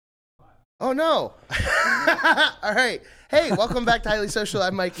Oh, no. All right. Hey, welcome back to Highly Social.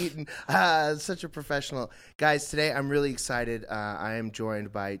 I'm Mike Eaton. Such a professional. Guys, today I'm really excited. I am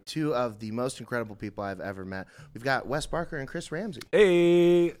joined by two of the most incredible people I've ever met. We've got Wes Barker and Chris Ramsay.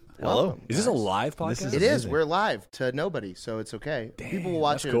 Hey. Hello. Is this a live podcast? It is. We're live to nobody, so it's okay. Damn, people will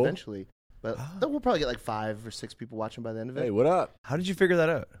watch it cool. eventually. But we'll probably get like 5 or 6 people watching by the end of it. Hey, what up? How did you figure that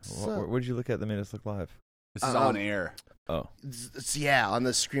out? So- What did you look at that made us look live? This is on air. Oh. Yeah, on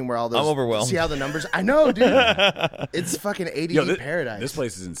the screen where all those... I'm overwhelmed. See how the numbers... I know, dude. It's fucking ADD paradise. This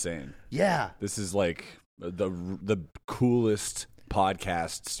place is insane. Yeah. This is like the coolest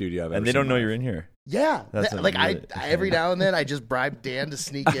podcast studio I've ever seen. And they don't know live. you're in here. Yeah. That's Like, really every now and then, I just bribe Dan to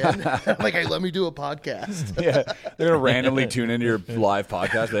sneak in. Like, hey, let me do a podcast. Yeah, they're gonna randomly tune into your live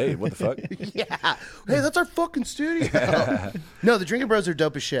podcast. Hey, what the fuck? Yeah. Hey, that's our fucking studio. No, the Drinking Bros are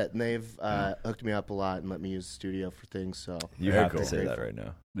dope as shit, and they've hooked me up a lot and let me use the studio for things. So You Very have cool. to say that right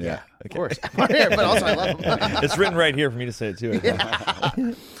now. Yeah. of course. I'm on here, but also I love them. It's written right here for me to say it too.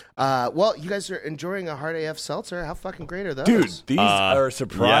 Well, you guys are enjoying a Hard AF seltzer. How fucking great are those? Dude, these are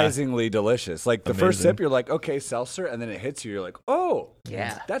surprisingly delicious. Like the first Amazing. sip, you're like, okay, seltzer, and then it hits you. You're like, oh,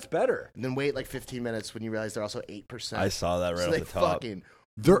 Yeah. that's better. And then wait like 15 minutes when you realize they're also 8%. I saw that right so off they the top. fucking...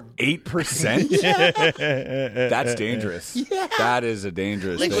 They're 8%. That's dangerous. Yeah. That is a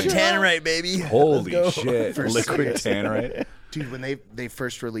dangerous Liquid thing. tannerite, baby. Holy shit! For Liquid serious. tannerite. Dude, when they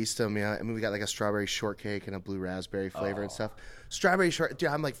first released them, yeah, I mean, we got like a strawberry shortcake and a blue raspberry flavor and stuff. Strawberry short, dude,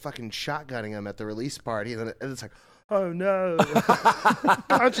 I'm like fucking shotgunning them at the release party, and then it's like, oh no,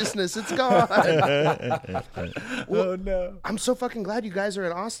 consciousness, it's gone. Oh no! I'm so fucking glad you guys are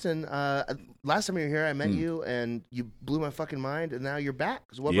in Austin. Last time you were here, I met you, and you blew my fucking mind, and now you're back.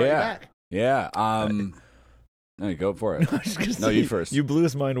 So what brought you back? Yeah. No, you go for it. No, you first. You blew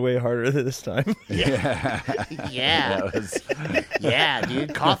his mind way harder this time. Yeah. Yeah, That was, yeah,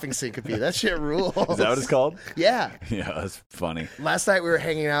 dude, coughing syncope. That shit rules. is that what it's called? Yeah. Yeah, that's funny. Last night we were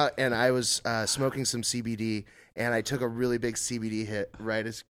hanging out, and I was smoking some CBD, and I took a really big CBD hit right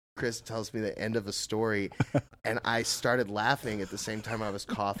as Chris tells me the end of a story, and I started laughing at the same time I was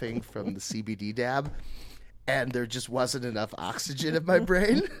coughing from the CBD dab, and there just wasn't enough oxygen in my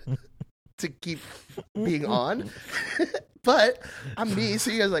brain to keep being on. But I'm me,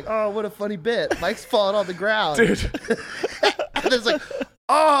 so you guys are like, oh, what a funny bit. Mike's falling on the ground. Dude. And it's like,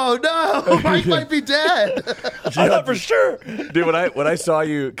 oh no, Mike might be dead. I thought for sure. Dude, when I saw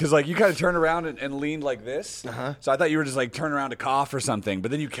you, because like you kind of turned around and leaned like this, so I thought you were just like turning around to cough or something, but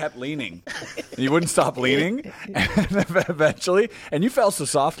then you kept leaning, and you wouldn't stop leaning, and eventually, and you fell so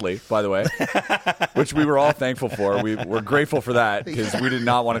softly, by the way, which we were all thankful for. We're grateful for that because we did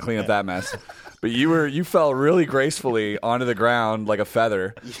not want to clean up that mess. But you fell really gracefully onto the ground like a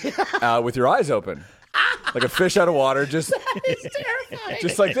feather, with your eyes open. Like a fish out of water, just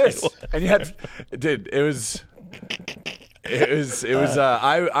like this. And you had, dude, it was.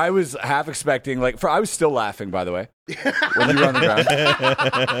 I was half expecting, like, I was still laughing, by the way, when you were on the ground.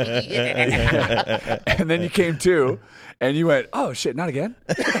 And then you came to, and you went, oh shit, not again.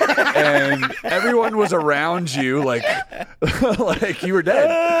 And everyone was around you, like you were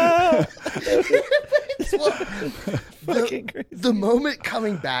dead. The moment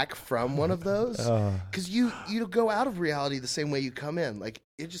coming back from one of those, because you go out of reality the same way you come in. Like,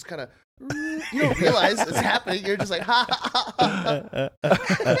 it just kind of, you don't realize it's happening. You're just like, ha, ha, ha, ha.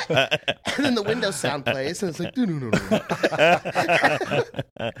 And then the Windows sound plays, and it's like, no.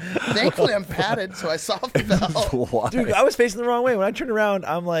 Thankfully, I'm padded, so I soft fell. Dude, I was facing the wrong way. When I turned around,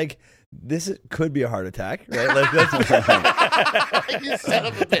 I'm like, could be a heart attack, right? Like, that's You son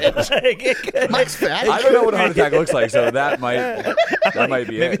of a bitch. Mike's fat. I don't know what a heart attack looks like, so that might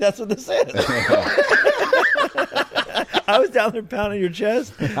be maybe it. that's what this is. I was down there pounding your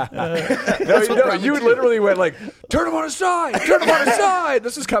chest. You literally went like, turn him on his side, turn him on his side.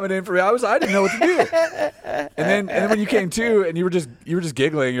 This is coming in for me. I didn't know what to do. And then when you came to, and you were just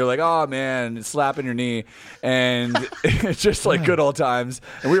giggling, you're like, oh man, it's slapping your knee, and it's just like good old times.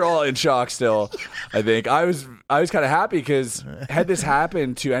 And we were all in shock still. I think I was kind of happy because had this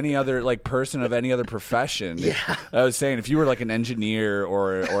happened to any other like person of any other profession, I was saying if you were like an engineer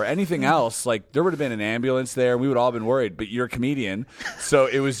or anything else, like there would have been an ambulance there. We would all have been worried. But you're a comedian, so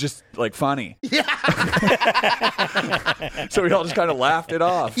it was just like funny. Yeah. So we all just kind of laughed it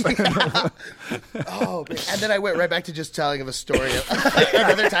off. Yeah. Oh, man. And then I went right back to just telling of a story of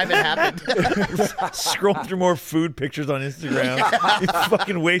another time it happened. Scroll through more food pictures on Instagram. You're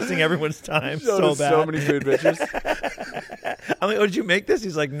fucking wasting everyone's time so bad. So many food pictures. I'm like, oh, did you make this?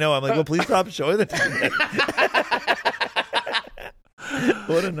 He's like, no. I'm like, well, please stop showing it to me.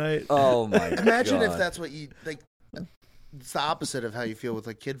 What a night. Oh my god. Imagine if that's what you like. it's the opposite of how you feel with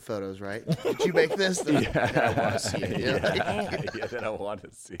like kid photos, right? Did you make this? I want to see it. Then I want to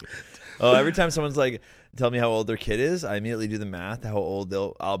see it. Oh, every time someone's like, tell me how old their kid is, I immediately do the math, how old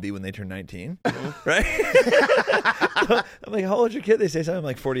I'll be when they turn 19. Right? I'm like, how old is your kid? They say something. I'm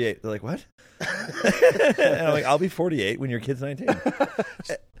like, 48. They're like, what? And I'm like, I'll be 48 when your kid's 19.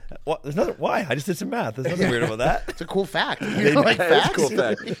 Well, there's nothing. Why? I just did some math. There's nothing weird about that. It's a cool fact. You know, like It's facts? a cool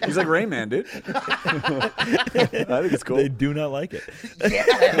fact. He's like Rain Man, dude. I think it's cool. They do not like it.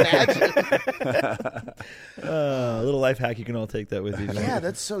 Yeah, imagine. A little life hack. You can all take that with you. Yeah,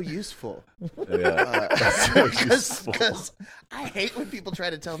 that's so useful. That's so useful. Because I hate when people try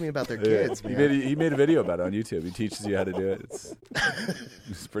to tell me about their kids, man. He made a video about it on YouTube. He teaches you how to do it.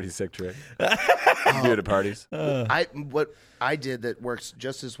 It's a pretty sick trick. You do it at parties. What I did that works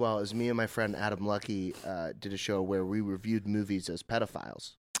just as well as me and my friend Adam Lucky did a show where we reviewed movies as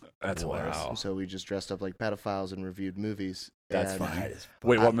pedophiles. That's hilarious. Wow. So we just dressed up like pedophiles and reviewed movies. That's And, fine.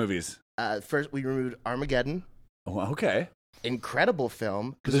 Wait, what movies? First, we reviewed Armageddon. Oh, okay. Incredible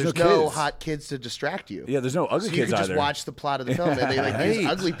film because There's there's no no kids. hot kids to distract you. Yeah, there's no ugly So you kids can either. just watch the plot of the film, and they like use Right.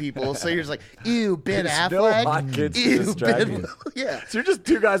 ugly people. So you're just like, ew, Ben There's no Affleck. hot kids to Ew, distract Ben. you. Yeah. So you're just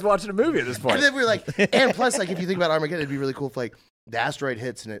two guys watching a movie at this point. And then we were like, and plus, like, if you think about Armageddon, it'd be really cool if like the asteroid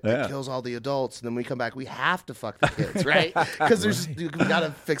hits and it Yeah. kills all the adults, and then when we come back, we have to fuck the kids, right? Because we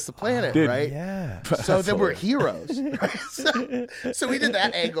gotta fix the planet, Dude. right? Yeah. So then we're heroes. Right? So we did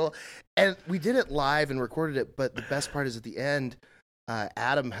that angle, and we did it live and recorded it. But the best part is at the end,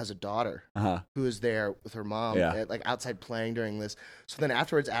 Adam has a daughter who is there with her mom, like outside playing during this. So then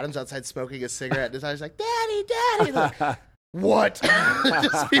afterwards, Adam's outside smoking a cigarette, and his daughter's like, "Daddy, Daddy." Like, what?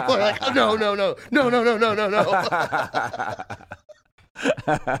 Just people are like, oh, no.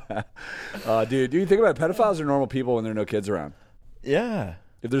 Dude, do you think about pedophiles are normal people when there are no kids around? Yeah.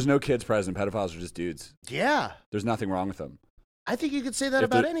 If there's no kids present, pedophiles are just dudes. Yeah. There's nothing wrong with them. I think you could say that If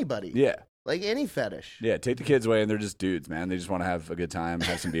about the- anybody. Yeah. Like any fetish. Yeah, take the kids away and they're just dudes, man. They just want to have a good time,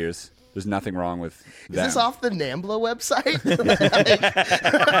 have some beers. There's nothing wrong with Is them. this off the NAMBLA website?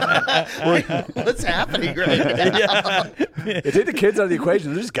 Like, what's happening right now? Yeah, take the kids out of the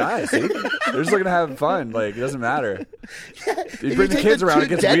equation. They're just guys, dude. They're just looking to have fun. Like, it doesn't matter. If You bring the take kids around, two it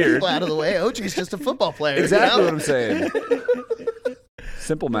gets dead weird. people out of the way. OJ's just a football player. Exactly you what I'm saying.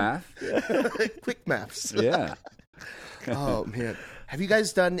 Simple math. know? Quick maps. Yeah. Oh man, have you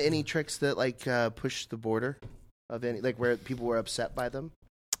guys done any tricks that like push the border of any, like where people were upset by them?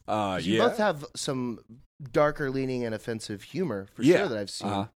 You both have some darker leaning and offensive humor for sure that I've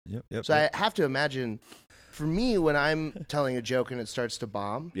seen. Yep. So I have to imagine, for me, when I'm telling a joke and it starts to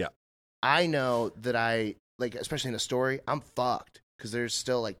bomb, I know that I, like, especially in a story, I'm fucked because there's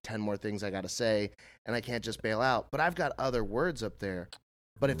still like 10 more things I got to say and I can't just bail out. But I've got other words up there.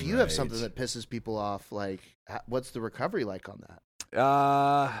 But if you have something that pisses people off, like, what's the recovery like on that?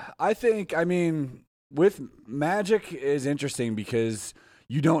 I think, I mean, with magic is interesting because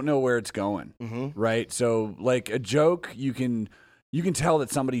you don't know where it's going, right? So, like a joke, you can tell that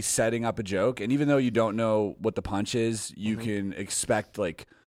somebody's setting up a joke, and even though you don't know what the punch is, you can expect like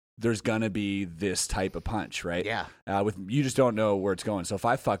there's gonna be this type of punch, right? Yeah. With you just don't know where it's going. So if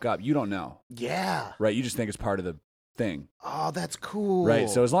I fuck up, you don't know, Yeah. right? You just think it's part of the thing, Oh, that's cool. right?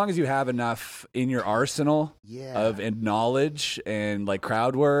 So as long as you have enough in your arsenal of and knowledge and like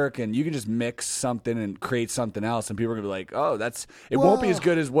crowd work, and you can just mix something and create something else, and people are gonna be like, "Oh, it won't be as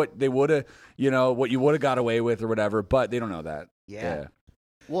good as what they would have, what you would have got away with or whatever." But they don't know that. Yeah.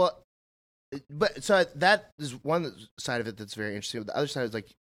 Well, but so that is one side of it that's very interesting. The other side is like,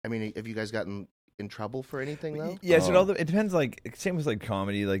 I mean, have you guys gotten in trouble for anything though? Yeah, so it depends. Like same with like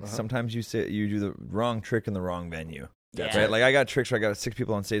comedy. Like sometimes you do the wrong trick in the wrong venue. That's right. right. Like I got tricks where I got 6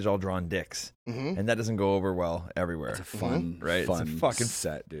 people on stage all drawing dicks, and that doesn't go over well everywhere. It's a fun, right? Fun It's a fucking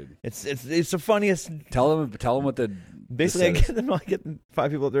set, dude. It's the funniest. Tell them what the Basically, I set is. get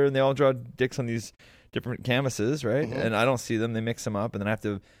 5 people up there, and they all draw dicks on these different canvases, right? And I don't see them. They mix them up, and then I have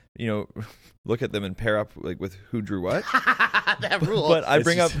to, look at them and pair up like with who drew what. That rule. But I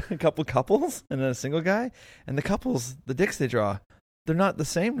bring up a couple couples and then a single guy, and the couples, the dicks they draw, they're not the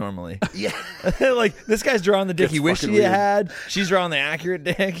same normally. Yeah. Like this guy's drawing the dick It's he wished fucking he weird. had. She's drawing the accurate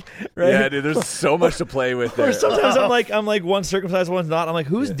dick, right? Yeah, dude. There's so much to play with there. Or sometimes I'm like one's circumcised, one's not. I'm like,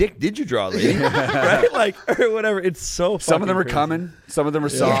 whose dick did you draw, lady? Right? Like or whatever. It's so. Some of them are crazy. coming. Some of them are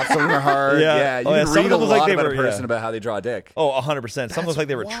soft. Some of them are hard. Yeah. Yeah. You Oh, yeah, can some of read a them look like lot they about were- a person yeah. about how they draw a dick. Oh, 100%. Some look like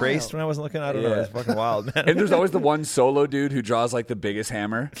they were wild. traced when I was looking. I don't know. Yeah. It's fucking wild, man. And there's always the one solo dude who draws like the biggest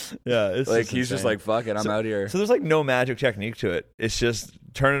hammer. Yeah, it's Like just he's just insane. like, fuck it, I'm out here. So there's like no magic technique to it. It's just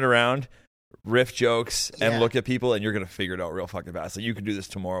turn it around, riff jokes and Yeah. look at people, and you're gonna figure it out real fucking fast. Like you could do this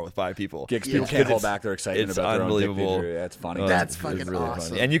tomorrow with 5 people. Yeah, 'cause people can't hold back their excitement it's about their own unbelievable. dick picture. Yeah, it's funny. That's It's fucking really awesome.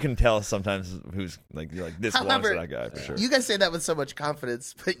 funny. And you can tell sometimes who's like you're like this belongs to that guy for sure. You guys say that with so much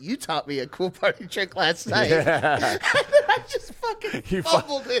confidence, but you taught me a cool party trick last night. Yeah. I just fucking You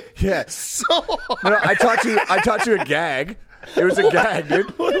fumbled it Yeah. so hard. No, I taught you a gag. It was a gag,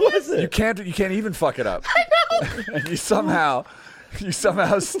 dude. What was it? You can't even fuck it up. I know. And you somehow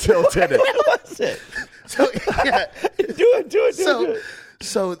still did it. What was it? So yeah. Do it.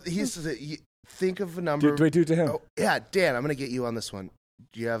 So you think of a number. Do it to him. Oh, yeah, Dan, I'm gonna get you on this one.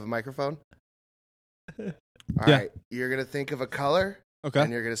 Do you have a microphone? All Yeah. right. You're gonna think of a color. Okay.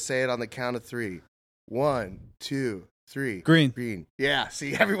 And you're gonna say it on the count of 3. 1, 2, 3. Green. Green. Yeah.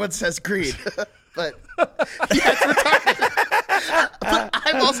 See, everyone says green, but yeah, it's retarded. But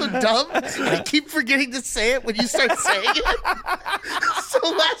I'm also dumb. I keep forgetting to say it when you start saying it. So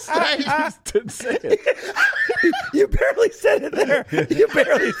last night, Didn't say it. You barely said it there. You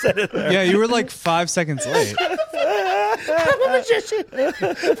barely said it there. Yeah, you were like 5 seconds late. I'm a magician.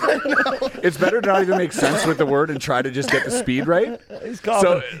 But no. It's better to not even make sense with the word and try to just get the speed right. He's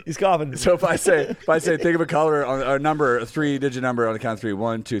coughing. He's coughing. So if I say think of a color on a number, a 3-digit number on the count of 3.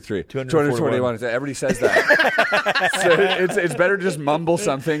 1, 2, 3. 241. Everybody says that. So it's better to just mumble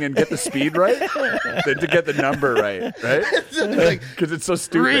something and get the speed right than to get the number right? Because it's so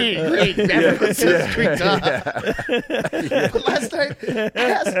stupid. Green. Everyone says green. But last night, I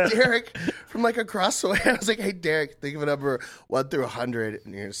asked Derek from like across the way. I was like, "Hey, Derek, think of a number 1 through 100,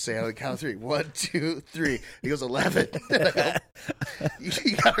 and you're gonna say on the count of 3. 1, 2, 3. He goes 11. And I go, you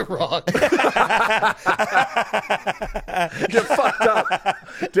got it wrong. Get fucked up.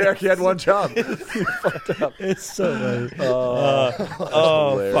 Derek, you had one job. You fucked up. It's so funny.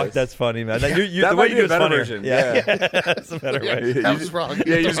 Oh, Fuck, that's funny, man. That The way might you be do a it's better funnier. version. Yeah, that's a better way. That was wrong.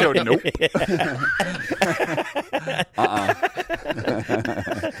 Yeah, you just go, nope.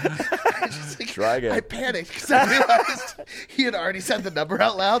 Try again. I panicked because I realized he had already said the number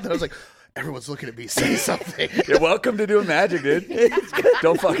out loud. And I was like, everyone's looking at me. Say something. You're welcome to doing magic, dude.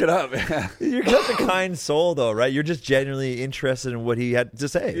 Don't fuck it up. You're such a kind soul, though, right? You're just genuinely interested in what he had to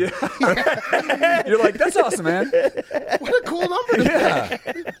say. Yeah. You're like, that's awesome, man. What a cool number to Yeah.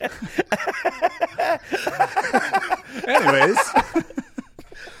 Anyways.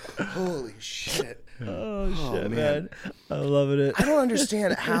 Holy shit. Oh, shit, man. I'm loving it. I don't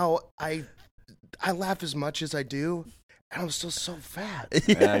understand how I laugh as much as I do, and I'm still so fat.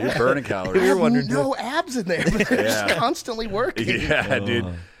 Yeah, you're burning I calories. have wondering, no abs in there, but they're just Yeah. constantly working. Yeah,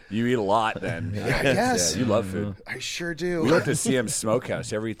 dude. You eat a lot then. I guess. Yeah, you love food. I sure We do. went to CM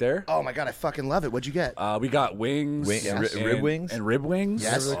Smokehouse. You ever eat there? Oh my god, I fucking love it. What'd you get? We got wings. Yes. Rib wings? And rib wings?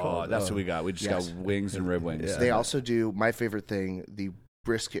 Yes. Oh, that's what we got. We just Yes. got wings and rib wings. Yeah. They also do my favorite thing, the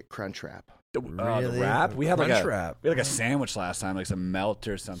brisket crunch wrap. The Really? wrap? We had like Crunch a wrap. we had like a sandwich last time, like some melt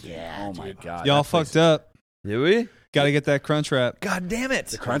or something. Yeah, oh my god. Y'all that place- fucked up. Did we? Got to get that crunch wrap. God damn it.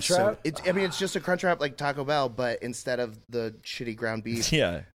 The crunch So wrap? it's just a crunch wrap like Taco Bell, but instead of the shitty ground beef,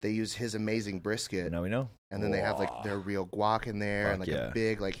 Yeah. they use his amazing brisket, Now we know. and then they have like their real guac in there, and Fuck like yeah. a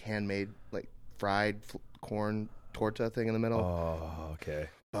big like handmade like fried corn torta thing in the middle. Oh, okay.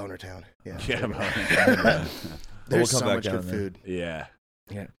 Boner Town. Yeah. Yeah, man. There's We'll come so back much down good there. food. Yeah.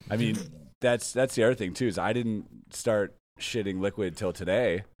 Yeah. I mean, that's the other thing too, is I didn't start shitting liquid till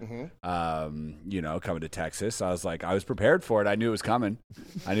today. Coming to Texas. I was prepared for it. I knew it was coming.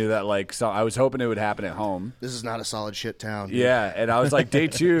 I knew that I was hoping it would happen at home. This is not a solid shit town. dude. Yeah, and I was like, day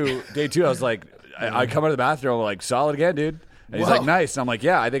two, I was like, I come out of the bathroom, I'm like, solid again, dude. And he's Whoa. like, nice. And I'm like,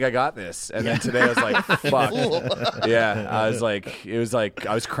 yeah, I think I got this. And then today I was like, fuck. Yeah, I was like,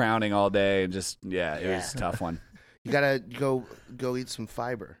 I was crowning all day and just, it was a tough one. You gotta go eat some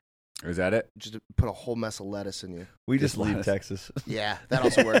fiber. Is that it? Just to put a whole mess of lettuce in you. We just leave lettuce. Texas. Yeah, that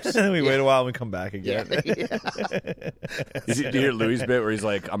also works. And then we wait a while and we come back again. Yeah. Do you hear Louis' bit where he's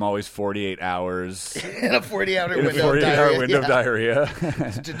like, I'm always 48 hours In a 40-hour in a window 48-hour window of yeah. diarrhea.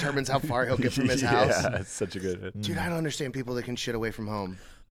 It determines how far he'll get from his house. Yeah, it's such a good. Dude, I don't understand people that can shit away from home.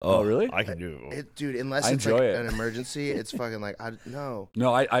 Oh, really? I can do. Dude, unless I it's like enjoy it. an emergency, it's fucking like, no.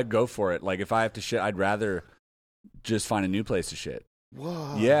 No, I'd go for it. Like if I have to shit, I'd rather just find a new place to shit.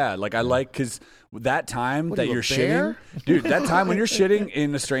 Whoa. Yeah, like I like because that time What that are you, you're a bear? shitting, dude. That time when you're shitting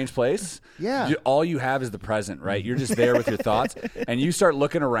in a strange place, Yeah. all you have is the present, right? You're just there with your thoughts, and you start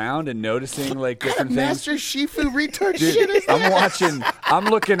looking around and noticing like different things. Master Shifu retard Dude, shit is that? I'm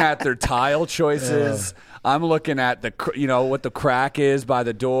looking at their tile choices. I'm looking at what the crack is by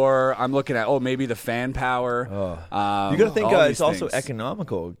the door. I'm looking at maybe the fan power. You got to think all it's these also things.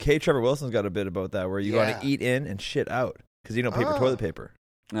 economical. K. Trevor Wilson's got a bit about that where you got to eat in and shit out because you don't paper toilet paper.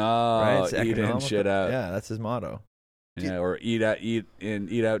 Oh, right? It's eat in, economical. shit out. Yeah, that's his motto. Yeah, or eat out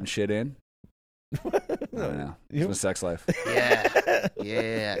and shit in. I don't know. It's my sex life.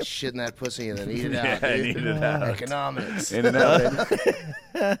 Yeah. Shit in that pussy and then eat it out. Yeah, dude. eat it out. Economics. In and out.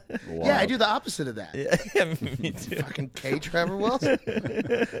 Wow. Yeah, I do the opposite of that. Yeah, me too. Fucking K. Trevor Wilson.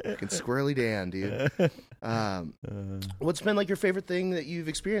 Fucking squirrely Dan, dude. What's been like your favorite thing that you've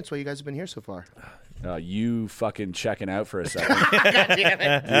experienced while you guys have been here so far? You fucking checking out for a second. God damn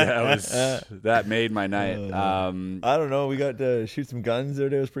it. Yeah, that made my night. I don't know. We got to shoot some guns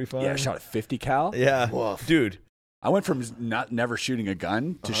there. It was pretty fun. Yeah, I shot a 50 cal. Yeah, Woof. dude. I went from never shooting a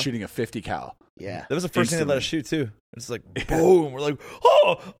gun to shooting a 50 cal. Yeah. That was the first thing they let us shoot too. It's like boom. We're like,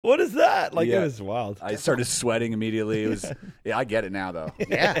 oh, what is that? Like Yeah. it was wild. I started sweating immediately. It was, I get it now though.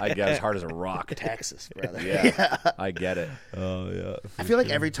 Yeah. I get it as hard as a rock. Texas, brother. Yeah, I get it. Oh yeah. I feel like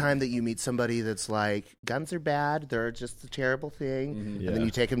every time that you meet somebody that's like, guns are bad, they're just a terrible thing, and then Yeah.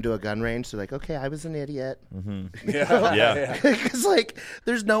 you take them to a gun range, they're like, okay, I was an idiot. Yeah, Yeah. Because, like,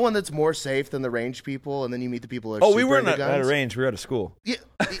 there's no one that's more safe than the range people, and then you meet the people that are Oh, we super weren't into at a guns. range. We were at a school.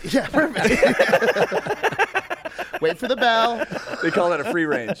 Yeah, perfect. Wait for the bell. They call that a free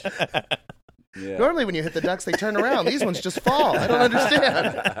range. Yeah. Normally, when you hit the ducks, they turn around. These ones just fall. I don't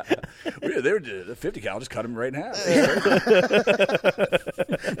understand. They were the 50 cal, just cut them right in half.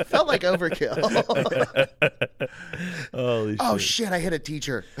 Felt like overkill. Holy Oh shit. shit! I hit a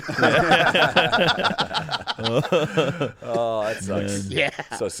teacher. Oh, that sucks. Yeah.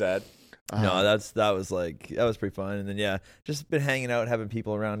 So sad. No, that was pretty fun. And then yeah, just been hanging out, having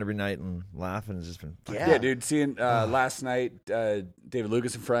people around every night and laughing. It's just been fun. Yeah. Yeah, dude. Seeing last night, David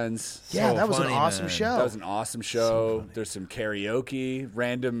Lucas and friends. Yeah, So that was funny, an awesome man. show. That was an awesome show. There's some karaoke,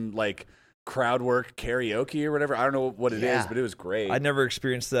 random like crowd work karaoke or whatever. I don't know what it is, Yeah. but it was great. I'd never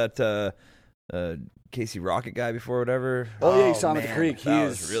experienced that Casey Rocket guy before, whatever. Oh yeah, you Oh, saw him at the man. Creek. That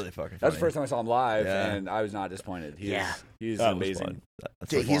was really fucking funny. That's the first time I saw him live, Yeah. and I was not disappointed. He's That was amazing. fun.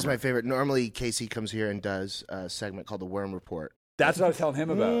 That's Yeah, like he's one- my favorite. Normally, Casey comes here and does a segment called the Worm Report. That's what I was telling him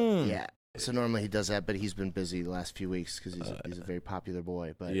about. Yeah. So normally he does that, but he's been busy the last few weeks because he's a very popular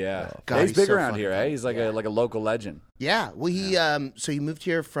boy. But Yeah, God, he's big so around fucking here, funny. eh? He's like Yeah. a local legend. Yeah. Well, he so he moved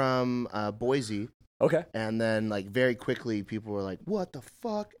here from Boise, Okay. and then like very quickly people were like, "What the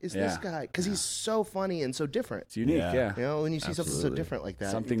fuck is this Yeah. guy?" Because he's so funny and so different. It's unique, Yeah. yeah. You know, when you see something so Absolutely. different like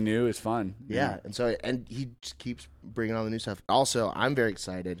that, Something new is fun. Yeah, and he just keeps bringing on the new stuff. Also, I'm very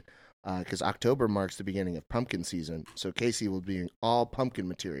excited because October marks the beginning of pumpkin season. So Casey will be in all pumpkin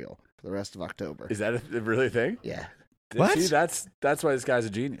material for the rest of October. Is that a really thing? Yeah, What? See, that's why this guy's a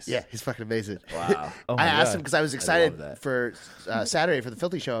genius. yeah, he's fucking amazing. Wow. Oh I my asked God. him because I was love excited that. for Saturday for the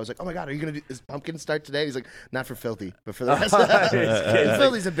Filthy show. I was like, "Oh my god, are you gonna do is pumpkin start today?" He's like, "Not for Filthy, but for the rest." It's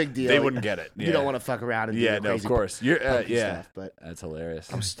Filthy's a big deal. They wouldn't get it. You Yeah. don't want to fuck around and do Yeah, the no, of crazy course. You're pumpkin yeah. stuff, but That's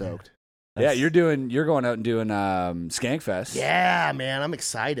hilarious. I'm stoked. Yeah, you're going out and doing Skankfest. Yeah, man, I'm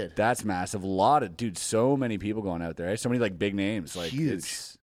excited. That's massive. So many people going out there. Eh? So many like big names. Like Huge.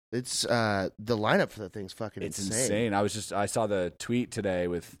 It's the lineup for the thing's fucking It's insane. insane. I saw the tweet today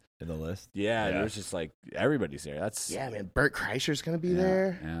with in the list. and it was just like everybody's there. That's Yeah, man. Bert Kreischer's gonna be yeah,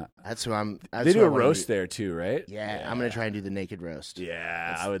 there. Yeah. That's who I'm. That's They who do I a wanna roast be. there too, right? Yeah, I'm gonna try and do the naked roast.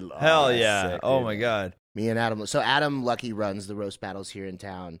 Yeah, I would. Hell that's yeah! sick, Oh dude. my god. Me and Adam. So Adam Lucky runs the roast battles here in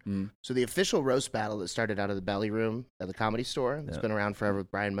town. Mm. So the official roast battle that started out of the Belly Room at the Comedy Store. It's Yeah. been around forever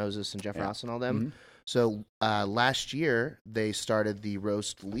with Brian Moses and Jeff Yeah. Ross and all them. Mhm. So last year they started the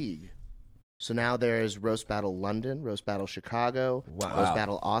Roast League. So now there's Roast Battle London, Roast Battle Chicago, Wow. Roast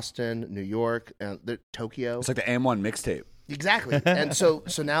Battle Austin, New York, Tokyo. It's like the M1 mixtape. Exactly. And so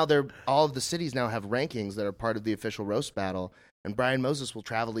now all of the cities now have rankings that are part of the official roast battle. And Brian Moses will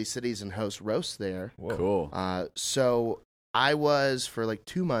travel these cities and host roasts there. Whoa. Cool. So I was for like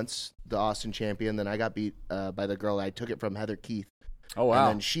 2 months the Austin champion. Then I got beat by the girl I took it from, Heather Keith. Oh wow.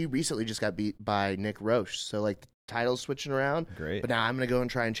 And then she recently just got beat by Nick Roche. So like the title's switching around. Great. But now I'm gonna go and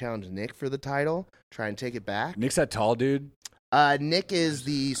try and challenge Nick for the title. Try and take it back. Nick's that tall dude. Nick is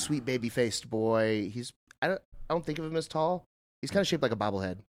the sweet baby faced boy. I don't think of him as tall. He's kind of shaped like a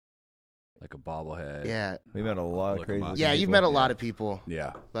bobblehead. Like a bobblehead. Yeah. We met a lot of Look crazy. him up. Yeah, you've people. met a lot of people,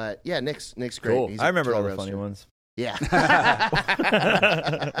 Yeah. but yeah, Nick's great. Cool. He's a I remember all true the funny roaster. ones. Yeah,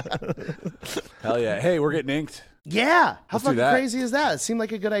 Hell yeah. Hey, we're getting inked. yeah. How Let's do fucking that. crazy is that? It seemed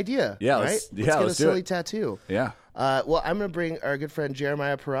like a good idea. Yeah, right? let's get do a silly it. tattoo. Yeah. Well, I'm gonna bring our good friend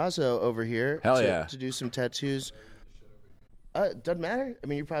Jeremiah Perazzo over here. Hell to, yeah. to do some tattoos. Doesn't matter. I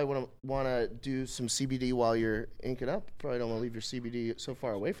mean, you probably want to do some CBD while you're inking up. Probably don't want to leave your CBD so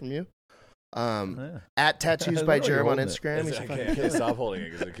far away from you. At Tattoos by Look, you're Jerem on holding it. Instagram. He's a I fucking can't killer. stop holding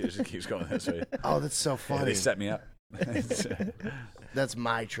it because it just keeps going this way. Oh, that's so Yeah, funny. they set me up. That's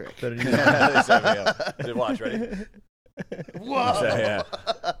my trick. Better do They that. set me up. Did watch, ready? Whoa. So, yeah.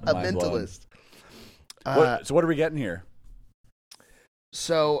 A Mind blown. mentalist. So what are we getting here?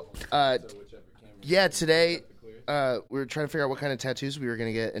 So, today we were trying to figure out what kind of tattoos we were going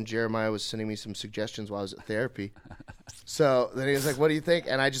to get, and Jeremiah was sending me some suggestions while I was at therapy. So then he was like, what do you think?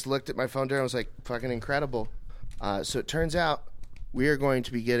 And I just looked at my phone there and was like, fucking incredible. So it turns out we are going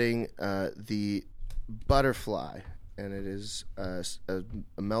to be getting the butterfly, and it is a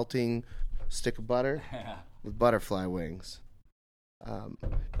melting stick of butter with butterfly wings.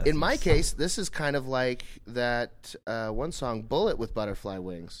 In my case, this is kind of like that one song, Bullet with Butterfly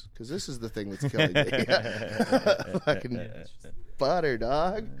Wings, because this is the thing that's killing me. Fucking butter,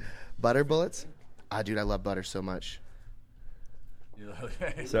 dog. Butter bullets? Ah, dude, I love butter so much.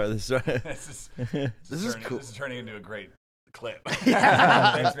 Sorry, This is cool. This is turning into a great clip.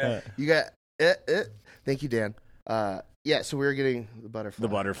 Yeah. Thanks, man. You got it. Thank you, Dan. Yeah, so we were getting the butterfly. The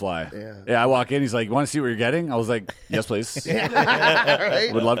butterfly. Yeah. I walk in. He's like, "You want to see what you're getting?" I was like, "Yes, please. Right?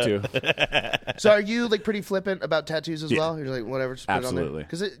 Would love to." So are you like pretty flippant about tattoos as well? You're like, whatever, just put Absolutely. it on there.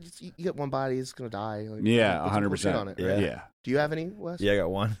 Because you get one body, it's gonna die. Like, Yeah, put some cool shit 100%. on it, Yeah. right? Yeah. Do you have any, Wes? Yeah, I got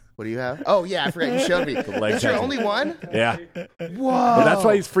one. What do you have? Oh yeah, I forgot you showed me. leg That's your tattoo. only one? Yeah. Whoa. But that's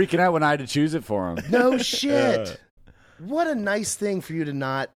why he's freaking out when I had to choose it for him. No shit. What a nice thing for you to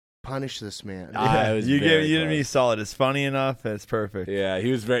not punish this man. I was You very did me close. solid. It's funny enough. It's perfect. Yeah,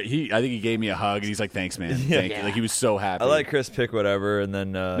 he was very. I think he gave me a hug and he's like, "Thanks, man. Thank you." Like he was so happy. I let Chris pick whatever, and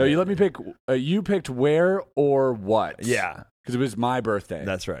then No, you let me pick. You picked where or what? Yeah, because it was my birthday.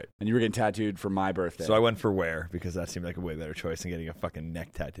 that's right. And you were getting tattooed for my birthday. So I went for wear because that seemed like a way better choice than getting a fucking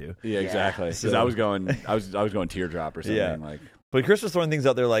neck tattoo. Yeah, exactly. Because So- I was going teardrop or something. Yeah. Like But Chris was throwing things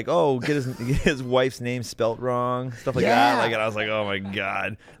out there like, oh, get his wife's name spelt wrong, stuff like Yeah. that. Like, and I was like, oh my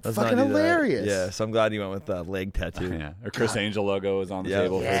god, let's Fucking not do that. hilarious. Yeah, so I'm glad you went with that leg tattoo. yeah, or Chris Angel logo was on the Yeah.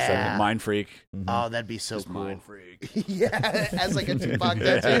 table for a Yeah. second. Mind freak. Oh, that'd be so cool. Mind freak. Yeah, as like a Tupac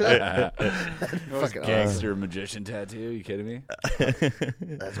tattoo. Fucking Gangster magician tattoo. You kidding me?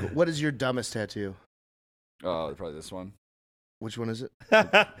 That's cool. What is your dumbest tattoo? Oh, probably this one. Which one is it?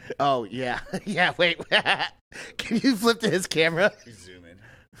 Oh yeah, yeah. Wait, can you flip to his camera? Zoom in.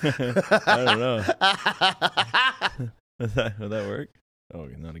 I don't know. Would that work? Oh,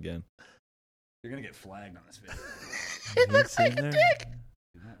 not again. You're gonna get flagged on this video. You see in there?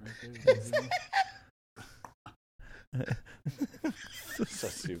 So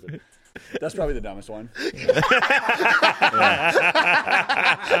stupid. That's probably the dumbest one.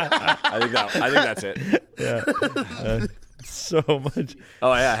 I think that's it. Yeah. So much.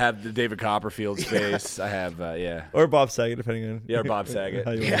 Oh yeah, I have the David Copperfield's face. I have yeah. Or Bob Saget, depending on. Yeah, or Bob Saget.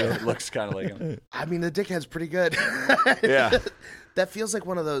 How you wanna Yeah, go. it looks kind of like him. I mean, the dickhead's pretty good. Yeah. That feels like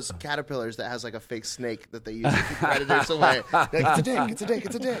one of those caterpillars that has like a fake snake that they use to keep predators away. Like, it's a dick, it's a dick,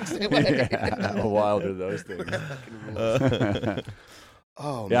 it's a dick. Stay away. Yeah, how wild are those things?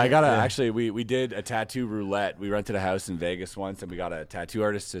 Oh, Yeah, I man. got actually we did a tattoo roulette. We rented a house in Vegas once and we got a tattoo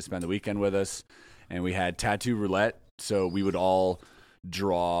artist to spend the weekend with us, and we had tattoo roulette. So we would all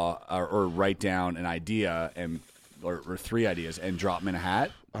draw or write down an idea and or 3 ideas and drop them in a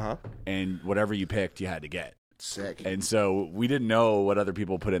hat. Uh-huh. And whatever you picked, you had to get. Sick. And so we didn't know what other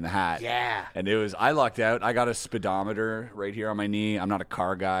people put in the hat. Yeah. And I lucked out. I got a speedometer right here on my knee. I'm not a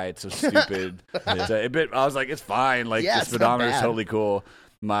car guy. It's so stupid. I was like, it's fine. Like Yeah, the it's not speedometer is bad. totally cool.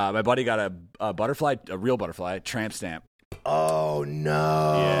 My buddy got a butterfly, a real butterfly, tramp stamp. Oh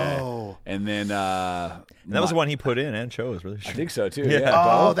no. Yeah. And then And that was the one he put in and chose. Really, I think so too. Yeah. Yeah.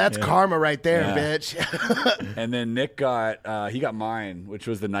 Oh, both. that's karma right there, Yeah. bitch. And then Nick got he got mine, which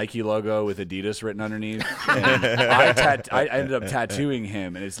was the Nike logo with Adidas written underneath. And I ended up tattooing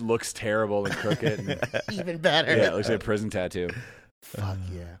him, and it looks terrible and crooked. And, Even better. yeah, it looks like a prison tattoo. Fuck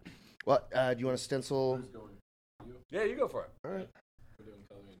yeah. Well, do you want to stencil? Yeah, you go for it. All right.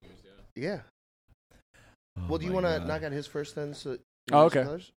 Yeah. Oh Well, do you my want to God. knock out his first then? So. Oh, okay.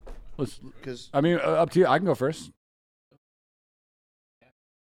 Let's. Because. I mean, up to you. I can go first.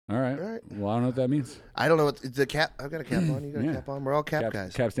 All right. All right. Well, I don't know what that means. I don't know what the cap. I've got a cap on. You got Yeah. a cap on. We're all cap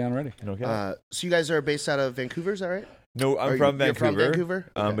guys. Cap's down already. Okay. So you guys are based out of Vancouver, is that right? No, Or I'm from you're Vancouver. from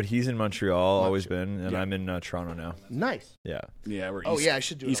Vancouver? Okay. But he's in Montreal, always been, and Yeah. I'm in Toronto now. Nice. Yeah. Yeah, we're Oh East, yeah, I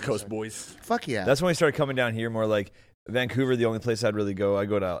should do it East on Coast this boys. side. Fuck yeah. That's when we started coming down here more like Vancouver, the only place I'd really go. I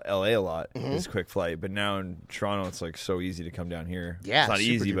go to LA a lot. Mhm. It's a quick flight. But now in Toronto, it's like so easy to come down here. Yeah, It's not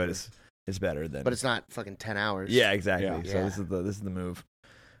super easy, but duper. it's better than. But it's not fucking 10 hours. yeah, exactly. Yeah. So Yeah. this is the move.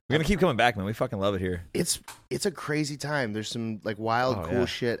 We're gonna keep coming back, man. We fucking love it here. It's a crazy time. There's some like wild, cool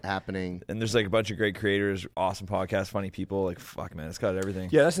shit happening. And there's like a bunch of great creators, awesome podcasts, funny people. Like, fuck, man, it's got everything.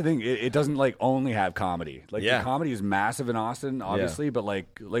 Yeah, that's the thing. It doesn't like only have comedy. Like the comedy is massive in Austin, obviously, but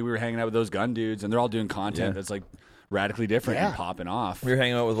like we were hanging out with those gun dudes, and they're all doing content that's like radically different and popping off. We were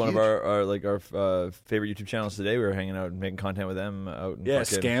hanging out with one of our favorite YouTube channels today. We were hanging out and making content with them out in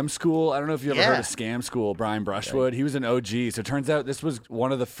Scam School. I don't know if you ever heard of Scam School. Brian Brushwood. He was an OG. So it turns out this was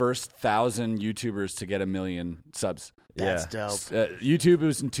one of the first 1,000 YouTubers to get 1 million subs. That's dope. YouTube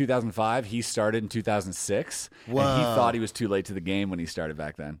was in 2005. He started in 2006. Whoa. And he thought he was too late to the game when he started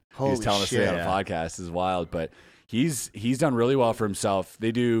back then. Holy he was telling us today on a podcast. Is wild, but he's done really well for himself.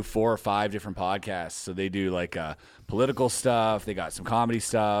 They do 4 or 5 different podcasts. So they do like political stuff. They got some comedy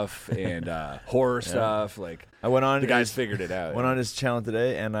stuff and horror stuff. Like I went on. The guys figured it out. Went on his channel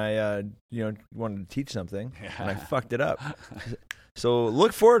today, and I wanted to teach something, and I fucked it up. So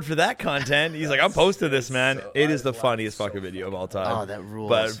look forward for that content. He's like, I'm posting this, man. It is the funniest fucking video of all time. Oh, that rules.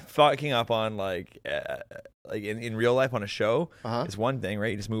 But fucking up on like in real life on a show is one thing,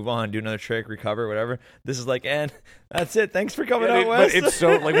 right? You just move on, do another trick, recover, whatever. This is like, and that's it. Thanks for coming out, Wes. But it's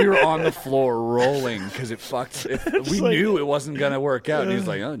so like we were on the floor rolling because it fucked. We knew it wasn't gonna work out. And he's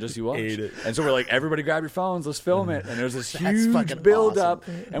like, oh, just you watch. And so we're like, everybody grab your phones, let's film it. And there's this huge build up,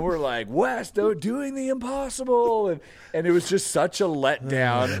 and we're like, Wes, they're doing the impossible, and it was just such a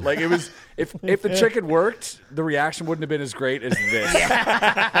letdown. Like it was, if the trick had worked, the reaction wouldn't have been as great as this,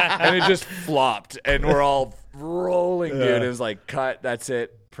 and it just flopped, and we're all rolling, dude. It was like, cut, that's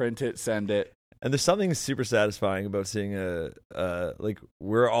it, print it, send it. And there's something super satisfying about seeing like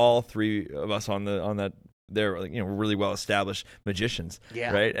we're all 3 of us on that. They're like, really well established magicians,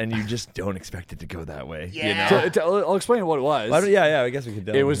 right? And you just don't expect it to go that way. I'll explain what it was. I guess we could.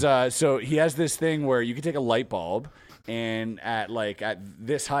 It was so he has this thing where you can take a light bulb, and at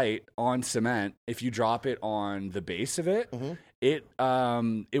this height on cement, if you drop it on the base of it, it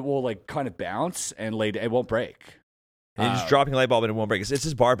will like kind of bounce and it won't break. And you're just dropping a light bulb and it won't break. It's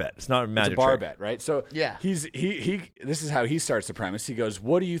his bar bet. It's not a magic trick. It's a bar trick. bet, right? So he this is how he starts the premise. He goes,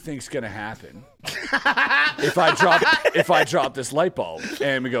 "What do you think's going to happen if I drop this light bulb?"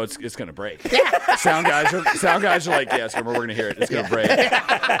 And we go, "It's going to break." Sound guys are like, "Yes, we're going to hear it. It's going to break."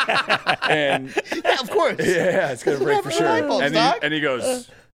 And of course, it's going to break for sure. Bulbs, and he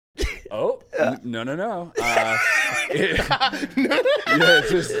goes, "Oh, no. It's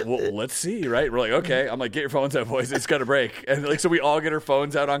just, well, let's see, right?" We're like, okay. I'm like, get your phones out, boys. It's gonna break. And like, so we all get our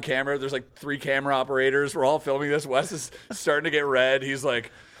phones out on camera. There's like 3 camera operators. We're all filming this. Wes is starting to get red. He's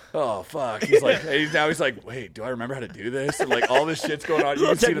like, oh fuck. He's like, now he's like, wait, do I remember how to do this? And like all this shit's going on. You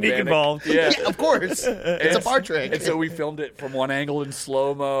can see the panic involved. Yeah, of course. It's a bar trick. And so we filmed it from one angle in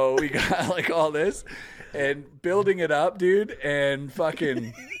slow mo. We got like all this and building it up, dude, and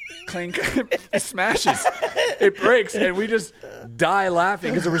fucking. Clink, it smashes, it breaks, and we just die laughing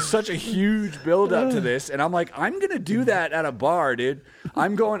because there was such a huge build up to this. And I'm like, I'm gonna do that at a bar, dude.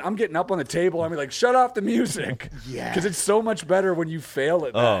 I'm getting up on the table. I'm like, shut off the music, because it's so much better when you fail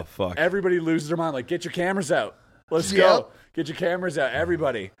at that. Oh fuck! Everybody loses their mind. Like, get your cameras out. Let's go. Get your cameras out,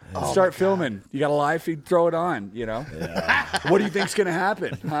 everybody. Start filming. You got a live feed, throw it on, What do you think's going to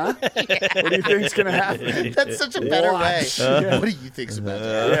happen, huh? What do you think's going to happen? That's such a better way. What do you think's about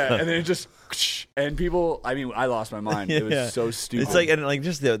that? Yeah, and then it just, and people, I mean, I lost my mind. It was so stupid. It's like, and like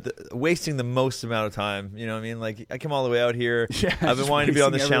just the wasting the most amount of time, you know what I mean? Like, I come all the way out here. I've been wanting to be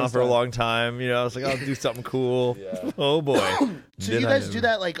on this channel for a long time, I was like, I'll do something cool. Oh, boy. So you guys do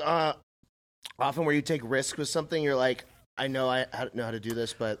that, like, often where you take risks with something, you're like, I know I know how to do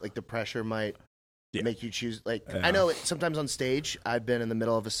this, but like the pressure might make you choose. Like I know sometimes on stage, I've been in the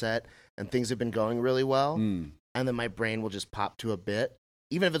middle of a set and things have been going really well, and then my brain will just pop to a bit,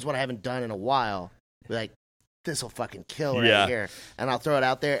 even if it's what I haven't done in a while. Be like, this will fucking kill right here, and I'll throw it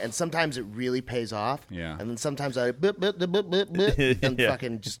out there, and sometimes it really pays off, and then sometimes I and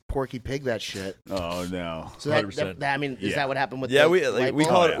fucking just Porky Pig that shit. Oh no! So that I mean, is that what happened with? We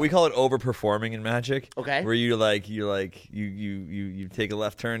call it overperforming in magic. Okay, where you take a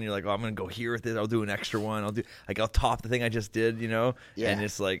left turn, and you're like, oh, I'm gonna go here with it. I'll do an extra one. I'll top the thing I just did, and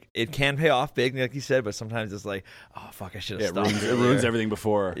it's like it can pay off big, like you said, but sometimes it's like, oh fuck, I should have stopped. It ruins everything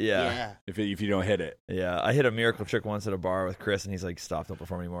before. Yeah. If you don't hit it. Yeah, I hit a miracle trick once at a bar with Chris, and he's like, "Stop! Don't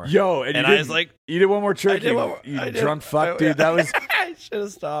perform anymore." Yo, and I was like, "You did one more trick, you drunk fuck, dude." That was. I should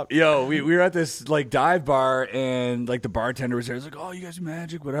have stopped. Yo, we were at this like dive bar, and like the bartender was there. He's like, "Oh, you guys do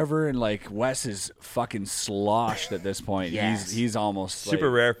magic, whatever." And like Wes is fucking sloshed at this point. Yes. He's almost super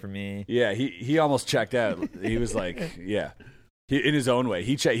rare for me. Yeah, he almost checked out. He was like, yeah. In his own way,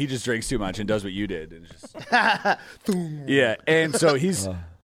 he just drinks too much and does what you did. And just, yeah, and so he's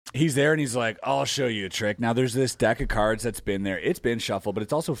he's there and he's like, I'll show you a trick. Now there's this deck of cards that's been there. It's been shuffled, but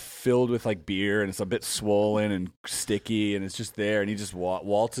it's also filled with like beer and it's a bit swollen and sticky and it's just there. And he just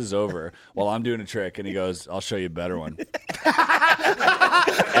waltzes over while I'm doing a trick and he goes, I'll show you a better one.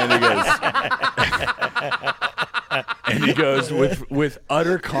 And he goes with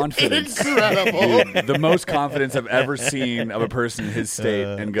utter confidence. Incredible. Dude, the most confidence I've ever seen of a person in his state,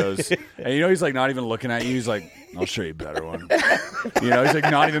 and goes, and he's like not even looking at you. He's like, I'll show you a better one. He's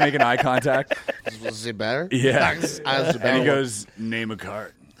like not even making eye contact. Was it better? Yeah. And And he goes, name a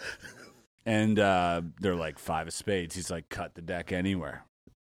card. And they're like 5 of spades. He's like, cut the deck anywhere.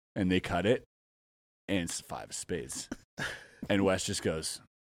 And they cut it, and it's 5 of spades. And Wes just goes,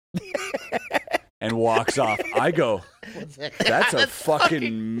 and walks off. I go, that's a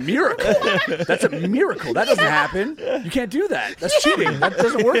fucking miracle. That's a miracle. That doesn't happen. You can't do that. That's cheating. That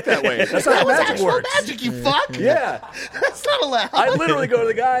doesn't work that way. That's not how magic works. Magic, you fuck. Yeah. That's not allowed. I literally go to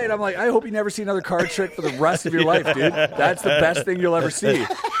the guy and I'm like, I hope you never see another card trick for the rest of your life, dude. That's the best thing you'll ever see.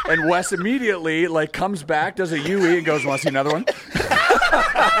 And Wes immediately like comes back, does a UE and goes, want to see another one?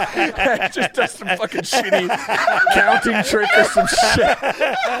 Just does some fucking shitty counting trick or some shit.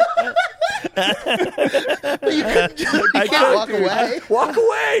 You can't walk away. Walk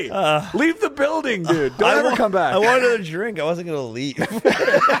away. Leave the building, dude. Don't ever come back. I wanted another drink. I wasn't going to leave. He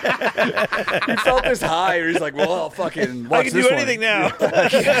felt this high, or he's like, well, I'll fucking watch I can this do one. anything now.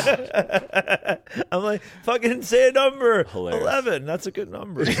 I'm like, fucking say a number. Hilarious. 11. That's a good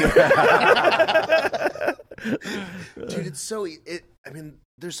number. Dude, it's so. I mean,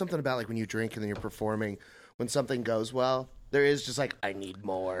 there's something about like when you drink and then you're performing, when something goes well, there is just like, I need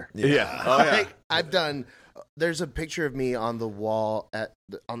more. Yeah. Oh, yeah. I've done. There's a picture of me on the wall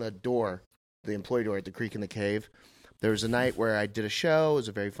on the door, the employee door at the Creek in the Cave. There was a night where I did a show. It was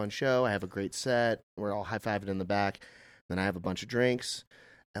a very fun show. I have a great set. We're all high-fiving in the back. Then I have a bunch of drinks.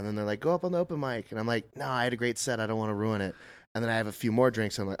 And then they're like, go up on the open mic. And I'm like, no, I had a great set. I don't want to ruin it. And then I have a few more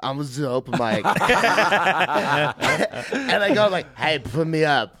drinks. And I'm like, I'm going to do the open mic. And I go like, hey, put me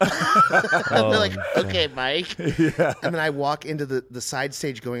up. They're like, okay, Mike. Yeah. And then I walk into the side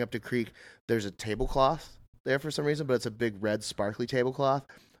stage going up to Creek. There's a tablecloth there for some reason, but it's a big red sparkly tablecloth.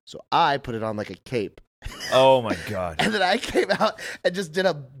 So I put it on like a cape. Oh, my God. And then I came out and just did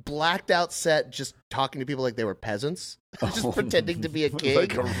a blacked out set just talking to people like they were peasants. Just pretending to be a king.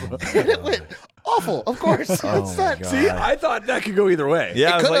 And it went awful, of course. Oh, It's not- my God. See, I thought that could go either way.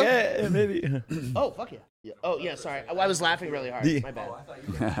 Yeah, I was could've- like, eh, maybe. Oh, fuck yeah. Oh, yeah, sorry. I was laughing really hard. My bad.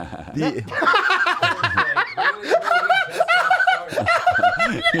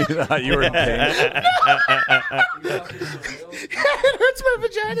 You thought you were in pain. It hurts my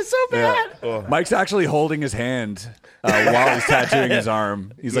vagina so bad. Oh. Mike's actually holding his hand while he's tattooing his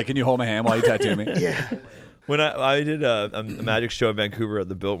arm. He's like, can you hold my hand while you tattoo me? Yeah. When I did a magic show in Vancouver at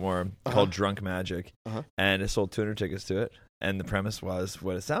the Biltmore called Drunk Magic, and I sold 200 tickets to it, and the premise was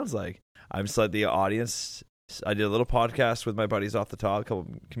what it sounds like. I'm just like the audience. I did a little podcast with my buddies off the top, a couple of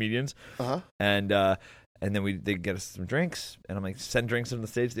comedians, and then they get us some drinks, and I'm like, send drinks on the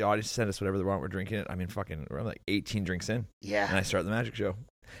stage. The audience send us whatever they want. We're drinking it. I mean, we're like 18 drinks in, and Yeah. I start the magic show,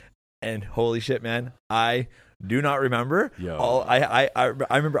 and holy shit, man, I do not remember. Yo. I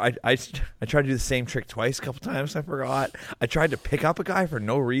remember I tried to do the same trick twice, a couple times. I forgot. I tried to pick up a guy for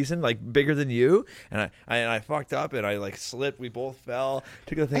no reason, like bigger than you, and I fucked up, and I like slipped. We both fell.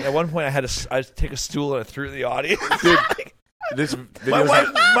 Took the thing. At one point, I take a stool and I threw it at the audience. Dude, This my wife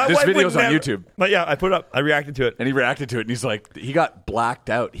video's would on never- YouTube. But yeah, I put it up. I reacted to it. And he reacted to it, and he's like, he got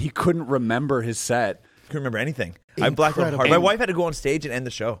blacked out. He couldn't remember his set. Couldn't remember anything. I blacked out hard. My wife had to go on stage and end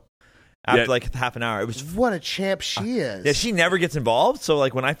the show after like half an hour. It was What a champ she is. yeah. She never gets involved. So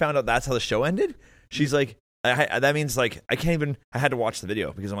like when I found out that's how the show ended, she's like, that means like I can't even. I had to watch the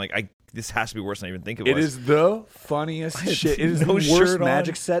video because I'm like, this has to be worse than I even think it was. It is the funniest shit. It is no the shirt worst on.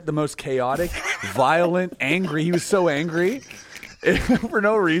 magic set, the most chaotic, violent, angry. He was so angry for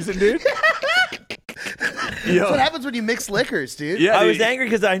no reason, dude. That's what happens when you mix liquors, dude. Yeah, I dude. was angry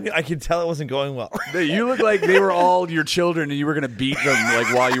because I could tell it wasn't going well. You look like they were all your children and you were going to beat them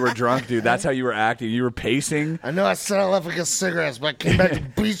like while you were drunk, dude. That's how you were acting. You were pacing, I know I said I left like a cigarette, but I came back to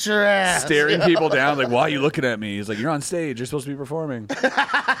beat your ass. staring people down like, why are you looking at me? He's like, you're on stage. You're supposed to be performing.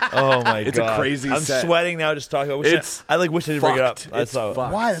 Oh my It's a god, crazy I'm set. sweating now just talking. It's I wish I didn't bring it up. fucked. That's It's how-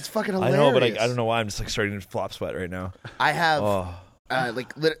 fucked. Why? That's fucking I hilarious. know, but I don't know why. I'm just like starting to flop sweat right now. I have Oh.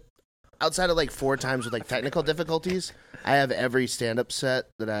 outside of like 4 times with like technical difficulties, I have every stand-up set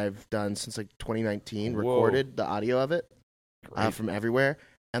that I've done since like 2019 recorded, the audio of it from everywhere.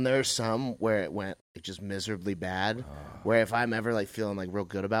 And there's some where it went just miserably bad. Where if I'm ever like feeling like real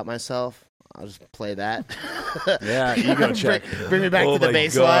good about myself, I'll just play that. Yeah, ego check. Bring me back Oh to the my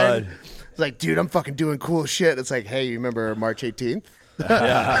baseline. God. It's like, dude, I'm fucking doing cool shit. It's like, hey, you remember March 18th?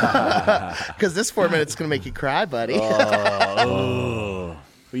 Because this 4 minutes is going to make you cry, buddy. Oh.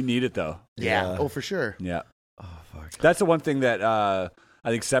 We need it, though. Yeah. Oh, for sure. Yeah. Oh, fuck. That's the one thing that I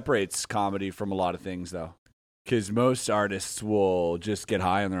think separates comedy from a lot of things, though. Because most artists will just get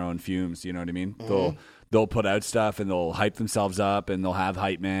high on their own fumes, you know what I mean? They'll put out stuff and they'll hype themselves up and they'll have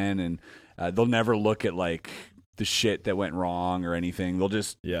hype man and they'll never look at, like, the shit that went wrong or anything. They'll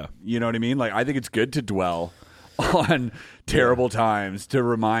just, you know what I mean? Like, I think it's good to dwell on terrible times to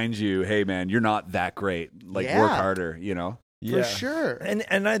remind you, hey, man, you're not that great. Like, work harder, you know? For sure.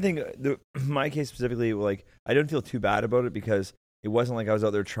 And I think my case specifically, like, I don't feel too bad about it because it wasn't like I was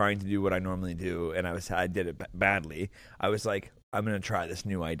out there trying to do what I normally do and I did it badly. I was like, I'm going to try this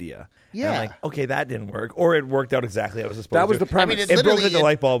new idea. Yeah. And I'm like, okay, that didn't work. Or it worked out exactly as I was supposed to. That was the premise. I mean, it broke that the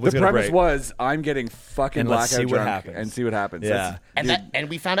light bulb was The going to premise break. was, I'm getting fucking And let's blackout see what drunk happens. and see what happens. Yeah. And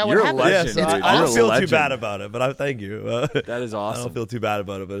we found out You're what a happened. legend, Yeah, so dude. I You're don't a feel too legend. bad about it, but thank you. That is I awesome. don't feel too bad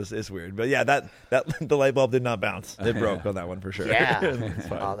about it, but it's weird. But yeah, that the light bulb did not bounce. It broke on that one for sure. Yeah. It's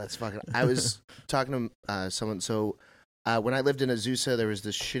fine. Oh, that's fucking. I was talking to someone. So when I lived in Azusa, there was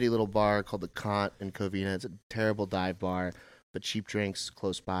this shitty little bar called the Kant in Covina. It's a terrible dive bar, but cheap drinks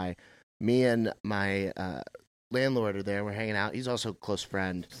close by. Me and my landlord are there. We're hanging out. He's also a close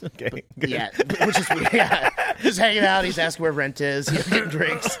friend. Okay. Yeah, which is weird. Yeah, just hanging out. He's asking where rent is. He's getting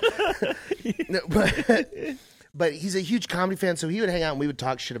drinks. No, but he's a huge comedy fan, so he would hang out and we would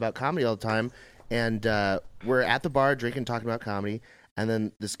talk shit about comedy all the time. And we're at the bar drinking, talking about comedy, and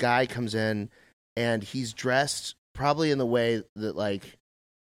then this guy comes in, and he's dressed probably in the way that like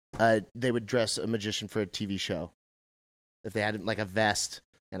they would dress a magician for a TV show. If they had like a vest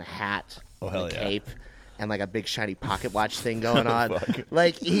and a hat, and a cape, and like a big shiny pocket watch thing going on.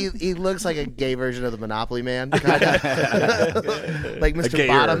 Like he looks like a gay version of the Monopoly Man, kind of like Mr.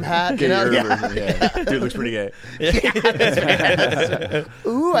 Bottom Hat. You know? Dude looks pretty gay.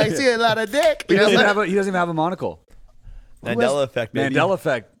 Ooh, I see a lot of dick. He You know? doesn't even have a monocle. Mandela effect, baby. Mandela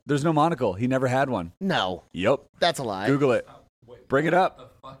effect. There's no monocle. He never had one. No, Yep. that's a lie. Google it. Bring it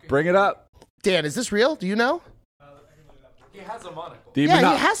up. Bring it up. Dan, is this real? Do you know? He has a monocle. The He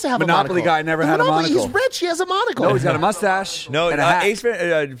has to have Monopoly a monocle. guy never The had a Monopoly, monocle. He's rich. He has a monocle. No, he's got a mustache. No, and a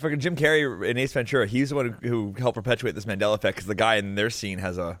hat. fucking Jim Carrey in Ace Ventura. He's the one who helped perpetuate this Mandela effect because the guy in their scene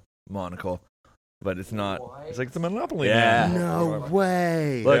has a monocle, but it's not. It's like the Monopoly Yeah. Man. No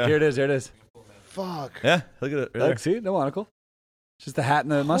way. Look, Yeah. here it is. Here it is. Fuck. Yeah, look at it. Right Look, see, no monocle. It's just the hat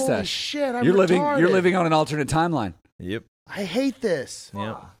and the Holy mustache. shit, I'm You're retarded. living on an alternate timeline. there. Yep. I hate this.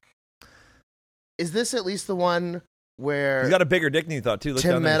 Yep. Is this at least the one where He's got a bigger dick than you thought too. Look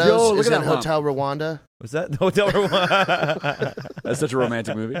Tim down there. Meadows Yo, look is at in that hump. Hotel Rwanda? Was that the hotel room? That's such a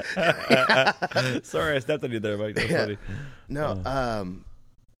romantic movie. Sorry, I stepped on you there, Mike. That's funny. No,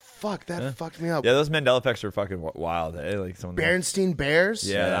 fuck, that fucked me up. Yeah, those Mandela effects are fucking wild. Eh? Like someone. Berenstein Bears?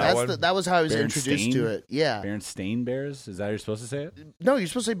 Yeah, that That's one. that was how I was introduced Berenstain? to it. Yeah. Berenstain Bears? Is that how you're supposed to say it? No, you're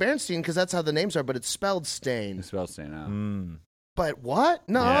supposed to say Berenstein because that's how the names are, but it's spelled Stain. It's spelled Stain out. Mm. But what?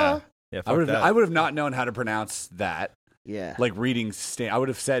 No. Yeah. Yeah. I would have not known how to pronounce that. Yeah. Like reading Stain. I would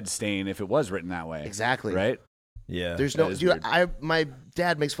have said Stain if it was written that way. Exactly. Right? Yeah. There's That no is dude. weird. My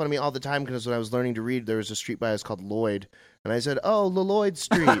dad makes fun of me all the time because when I was learning to read, there was a street by us called Lloyd, and I said, "Oh, Lloyd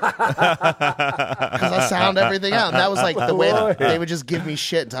Street," because I sound everything out. And that was like the way that they would just give me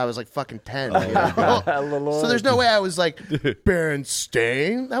shit until I was like fucking 10. You know? So there's no way I was like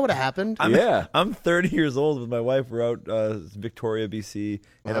Berenstain. That would have happened. I'm 30 years old with my wife. We're out Victoria, BC,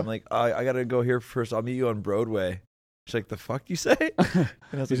 and I'm like, I gotta go here first. I'll meet you on Broadway. She's like, the fuck you say? And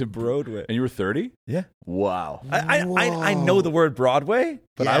I was like, Broadway. And you were 30? Yeah. Wow. I know the word Broadway,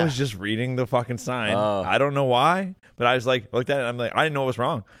 but I Yeah. was just reading the fucking sign. Oh. I don't know why, but I was like, looked at it, and I'm like, I didn't know it was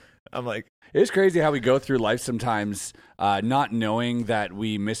wrong. I'm like, It's crazy how we go through life sometimes not knowing that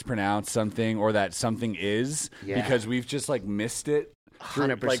we mispronounce something or that something is because we've just like missed it.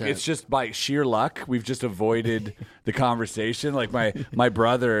 100%. Like it's just by sheer luck we've just avoided the conversation. Like my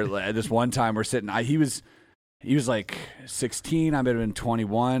brother, this one time we're sitting, he was like 16. I might have been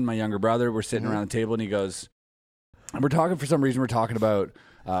 21. My younger brother, we're sitting around the table, and he goes, and we're talking for some reason. We're talking about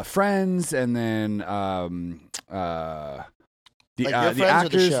Friends, and then the Like your friends or the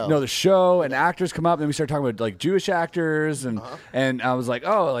actors. show? No, the show and actors come up. And then we start talking about like Jewish actors, and I was like,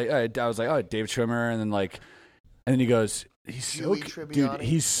 oh, David Schwimmer, and then he goes, he's so Huey Tribbiani.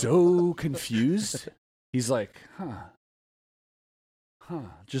 he's so confused. He's like,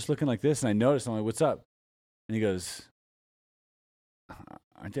 just looking like this, and I noticed. I'm like, what's up? And he goes,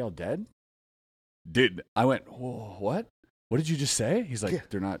 aren't they all dead? Dude, I went, whoa, what? What did you just say? He's like,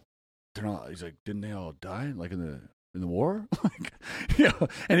 they're not they're not. He's like, didn't they all die like in the war? Like, you know,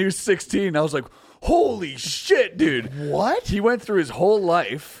 and he was 16. I was like, holy shit, dude! What? He went through his whole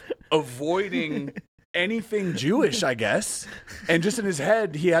life avoiding anything Jewish, I guess, and just in his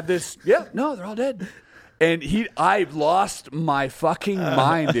head, he had this. Yeah, no, they're all dead. And I lost my fucking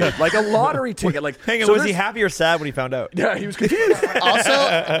mind, dude. Like a lottery ticket. Like, Hang on, so was he happy or sad when he found out? Yeah, he was confused.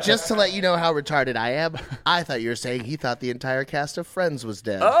 Also, just to let you know how retarded I am, I thought you were saying he thought the entire cast of Friends was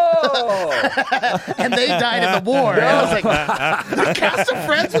dead. Oh, And they died in the war. And I was like, the cast of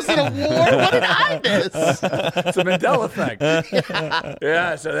Friends was in a war? What did I miss? it's a Mandela effect.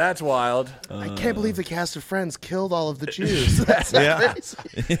 Yeah, so that's wild. I can't believe the cast of Friends killed all of the Jews. That's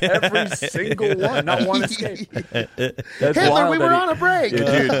crazy. Every single one, not one escaped. That's Hitler, wild we that were he- on a break.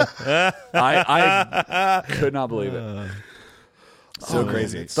 Yeah, dude. I could not believe it. So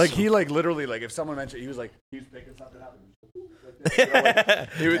crazy. it's Like so he like literally like if someone mentioned he was making something happen. Like, you know,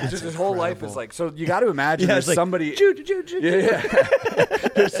 like, he was just his whole life is like so you got to imagine Yeah, there's it's like, somebody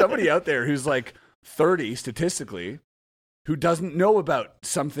there's somebody out there who's like 30 statistically who doesn't know about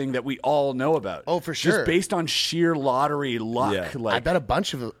something that we all know about. Oh, for sure. Just based on sheer lottery luck. Yeah. Like I bet a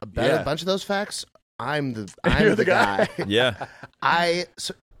bunch of those facts. I'm the You're the guy. Yeah.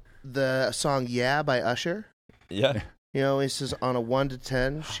 The song "Yeah" by Usher. Yeah. You know, he says on a 1 to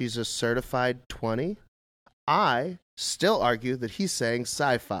 10, she's a certified 20. I still argue that he's saying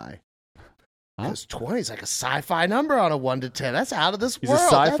sci-fi. Because 20 is like a sci-fi number on a 1 to 10. That's out of this He's world. a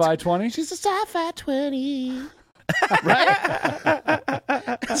sci-fi 20. She's a sci-fi 20. Right?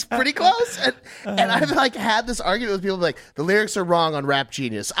 It's pretty close. And I've like had this argument with people like the lyrics are wrong on Rap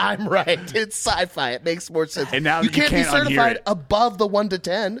Genius. I'm right. It's sci-fi. It makes more sense. And now you you can't be can't unhear certified it. above the 1 to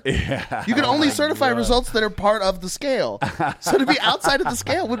 10. Yeah. You can only certify results that are part of the scale. So to be outside of the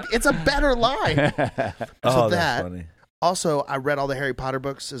scale it's a better line. Oh, that's that- funny. Also, I read all the Harry Potter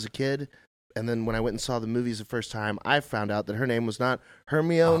books as a kid. And then when I went and saw the movies the first time, I found out that her name was not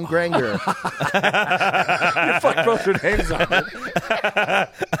Hermione Granger. You fucked both their names on it.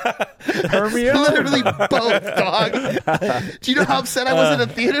 Hermione? Literally both, dog. Do you know how upset I was in the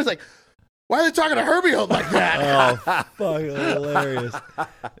theater? It's like, why are they talking to Hermione like that? Oh, fuck, hilarious.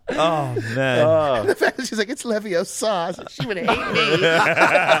 Oh, man. And the fact that she's like, it's Leviosa. She would hate me.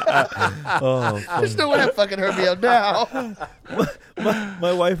 Oh, There's no way I'm fucking Hermione now.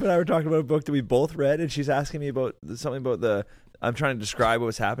 my wife and I were talking about a book that we both read, and she's asking me about something about I'm trying to describe what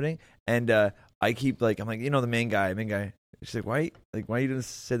was happening, and I keep I'm like, you know, the main guy. She's like, why you didn't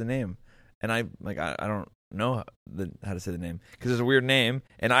say the name? And I'm like, I don't know how to say the name because it's a weird name,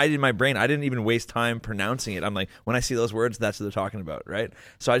 and in my brain I didn't even waste time pronouncing it. I'm like, when I see those words, that's what they're talking about, right?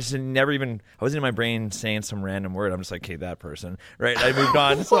 So I just I wasn't in my brain saying some random word. I'm just like, hey, that person, right? I moved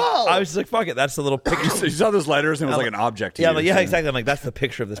on. So I was just like, fuck it, that's the little picture. You saw those letters and it was like an object to Yeah, you. I'm like, yeah, exactly. I'm like, that's the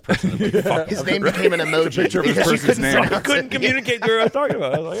picture of this person. I'm like, fuck. His name became an emoji. picture of his because you person's couldn't name. pronounce I couldn't it. communicate to her what I was talking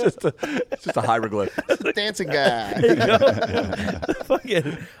about. I was like, It's just a hieroglyph. The dancing guy.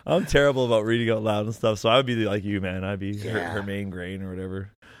 fucking, I'm terrible about reading out loud and stuff. So I would be like you, man. I'd be Yeah. her main grain or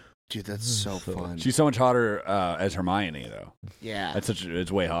whatever. Dude, that's so fun. She's so much hotter as Hermione, though. Yeah,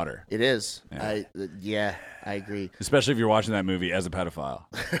 It's way hotter. it is. Yeah. I agree. Especially if you're watching that movie as a pedophile.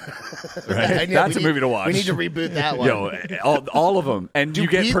 I Right? know, That's we a movie to watch. We need to reboot that one. Yo, all of them. And you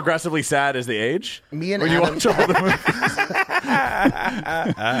get progressively sad as they age? Me and when you Adam- watch all the movies.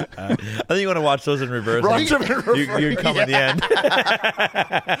 I think you want to watch those in reverse. Watch them in reverse. You come at the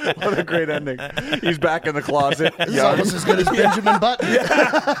end. What a great ending. He's back in the closet. This is almost as good as Benjamin Button.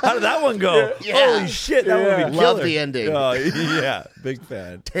 How did that one go? Yeah. Holy shit, that would be Love killer. the ending. Oh, yeah, big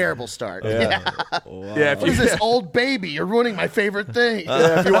fan. Terrible start. Yeah. Wow. Yeah, if What you, is this old baby? You're ruining my favorite thing.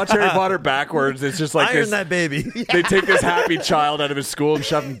 if you watch Harry Potter backwards, it's just like Iron this. that baby. They take this happy child out of his school and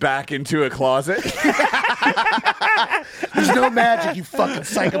shove him back into a closet. There's no magic, you fucking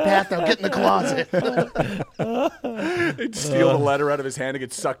psychopath. Now get in the closet. They steal the letter out of his hand. It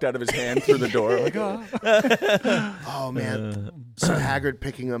gets sucked out of his hand through the door. Like, oh. Oh, man. So Hagrid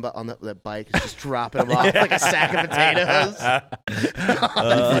picking him up on that bike is just dropping him off like a sack of potatoes.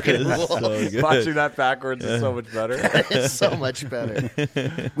 Fucking It's rules. so good. Watching that backwards is so much better. It's so much better.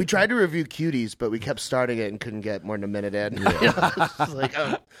 We tried to review Cuties, but we kept starting it and couldn't get more than a minute in. You know, it's just like,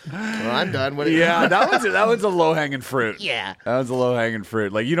 oh, well, I'm done. What Yeah, that one's a low hanging fruit. Yeah. That was a low hanging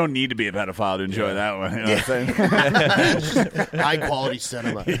fruit. Like, you don't need to be a pedophile to enjoy that one. You know what I'm saying? High quality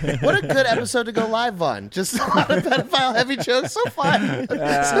cinema. What a good episode to go live on. Just a lot of pedophile heavy jokes. So fun. So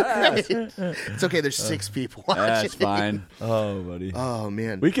great. It's okay. There's 6 people watching. That's fine. Oh, buddy. Oh,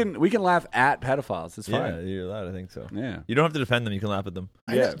 man. We can laugh at pedophiles. It's Yeah, fine. you're allowed. I think so. Yeah. You don't have to defend them. You can laugh at them.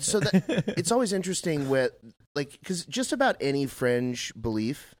 I know. Yeah. So that, it's always interesting with, like, because just about any fringe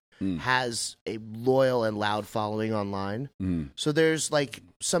belief, has a loyal and loud following online. So there's like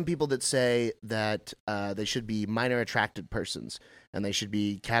some people that say that they should be minor attracted persons and they should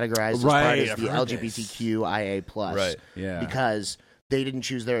be categorized as part of the LGBTQIA plus. Right. Yeah. Because they didn't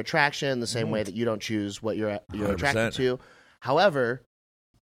choose their attraction the same way that you don't choose what you're 100%. attracted to. However,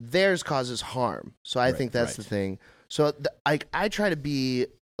 theirs causes harm. So I think that's the thing. So I try to be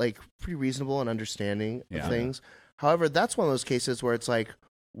like pretty reasonable and understanding of things. However, that's one of those cases where it's like,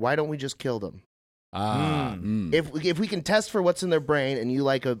 why don't we just kill them? If we can test for what's in their brain and you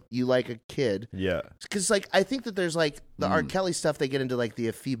like a kid, because like I think that there's like the R. Kelly stuff, they get into like the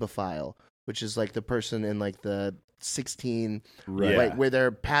ephebophile, which is like the person in like the 16, right, where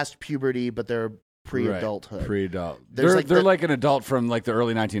they're past puberty but they're pre-adulthood. Pre-adult. There's They're like an adult from like the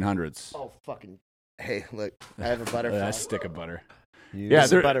early 1900s. Oh fucking! Hey, look, I have a butterfly. That stick of butter. Yeah,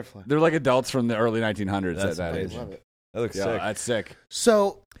 they're a butterfly. They're like adults from the early 1900s at that age. I love it. That looks sick. That's sick.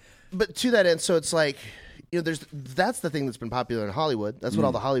 So, but to that end, so it's like, that's the thing that's been popular in Hollywood. That's what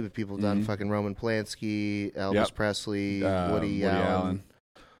all the Hollywood people have done. Fucking Roman Polanski, Elvis Presley, Woody Allen.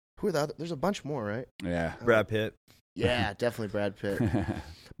 Who are the other? There's a bunch more, right? Yeah. Brad Pitt. Yeah, definitely Brad Pitt.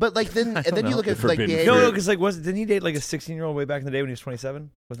 But like then you look at like behavior. No, because like didn't he date like a 16-year-old way back in the day when he was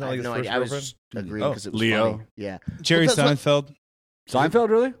 27? Wasn't that like his first I was girlfriend? just agreeing because it was Leo. funny. Yeah, Jerry Well, that's Seinfeld. Seinfeld,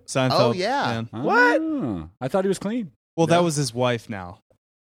 really? Seinfeld. Oh, yeah. What? Oh, I thought he was clean. Well, that was his wife now.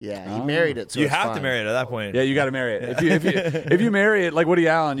 Yeah, he married it. So You it's have to fine. marry it at that point. Yeah, you got to marry it. If you marry it like Woody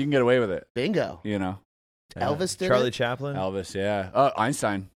Allen, you can get away with it. Bingo. You know, Elvis did Charlie it? Chaplin. Elvis. Yeah.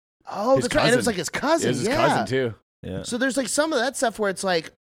 Einstein. Oh, His that's right. And it was cousin. like his cousin. It was his yeah. cousin too. Yeah. So there's like some of that stuff where it's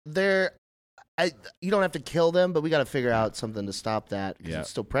like you don't have to kill them, but we got to figure out something to stop that because it's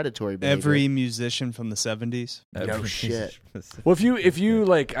still predatory behavior. Every musician from the 70s. No shit. Well, if you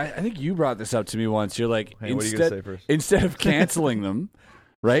like, I think you brought this up to me once. You're like, Hey, what are you gonna say first? instead of canceling them,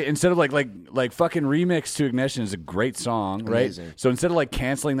 right? Instead of like fucking Remix to Ignition is a great song, right? Amazing. So instead of like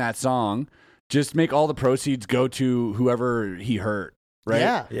canceling that song, just make all the proceeds go to whoever he hurt, right?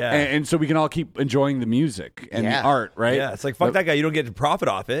 Yeah. Yeah. And so we can all keep enjoying the music and the art, right? Yeah, it's like fuck that guy. You don't get to profit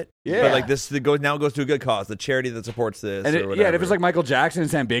off it. Yeah. but like this goes to a good cause, the charity that supports this. And or whatever. and if it's like Michael Jackson,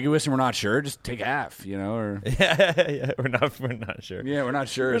 it's ambiguous, and we're not sure. Just take half, you know, or yeah, we're not sure. yeah, we're not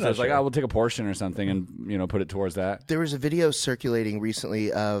sure. So not it's like, sure. we'll take a portion or something, and put it towards that. There was a video circulating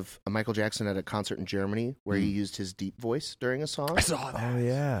recently of Michael Jackson at a concert in Germany where he used his deep voice during a song. I saw that. Oh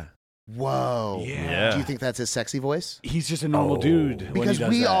yeah. Whoa. Yeah. Do you think that's his sexy voice? He's just a normal dude. when Because he does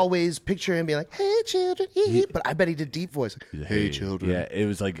we that. always picture him being like, "Hey children," but I bet he did deep voice. Like, hey children, Yeah, it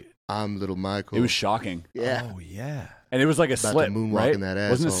was like I'm little Michael. it was shocking, yeah. Oh yeah. and it was like a About to slip, moonwalk right? in that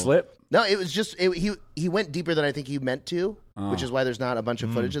Wasn't it asshole. slip? No, it was just he went deeper than I think he meant to, which is why there's not a bunch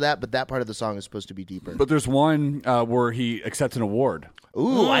of footage of that. But that part of the song is supposed to be deeper. But there's one where he accepts an award,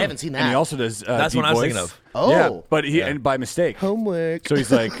 Ooh, I haven't seen that. and he also does. That's deep what I was voice. thinking of. Oh. yeah, but and by mistake. Homework. So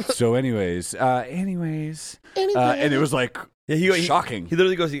he's like, so anyways, and it was like shocking. He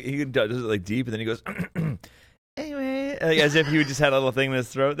literally goes. He does it like deep, and then he goes. Anyway, like, as if he just had a little thing in his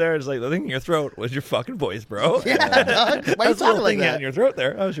throat there. It's like the thing in your throat was your fucking voice, bro. Yeah, dog. Why are you That's a talking little like thing that? in your throat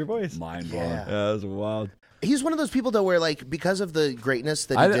there. That was your voice. Mind blown. Yeah. That was wild. He's one of those people though, where like because of the greatness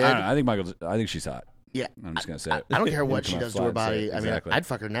that he I did. don't know. I think she's hot. Yeah, I'm just gonna say it. I don't care what Come she out does to flat her and say body. it. I mean, Exactly. I'd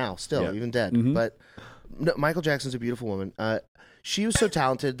fuck her now, still, Yeah. even dead. Mhm. But no, Michael Jackson's a beautiful woman. She was so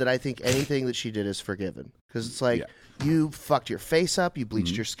talented that I think anything that she did is forgiven. Because it's like you fucked your face up, you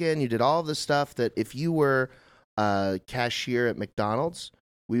bleached your skin, you did all of this stuff that if you were a cashier at McDonald's,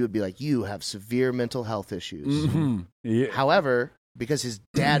 we would be like, you have severe mental health issues. Mhm. Yeah. However, because his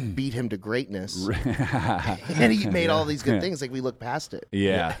dad beat him to greatness and he made all these good things, like we look past it.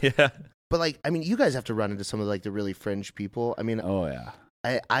 Yeah. Yeah. But like, I mean, you guys have to run into some of like the really fringe people. I mean, Oh yeah.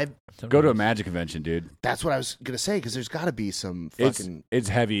 I Go to a magic convention, dude. that's what I was gonna say because there's got to be some fucking. It's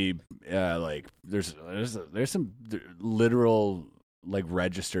heavy. Like there's some literal like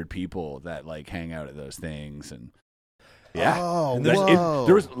registered people that like hang out at those things and yeah. Oh, And there's- whoa.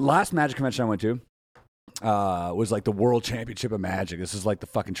 there was last magic convention I went to. Was like the World Championship of Magic. This is like the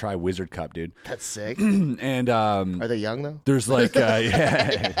fucking Tri Wizard Cup, dude. That's sick. And Are they young though? there's like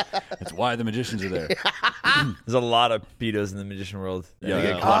yeah, that's why the magicians are there. There's a lot of pedos in the magician world. Yeah, They yeah.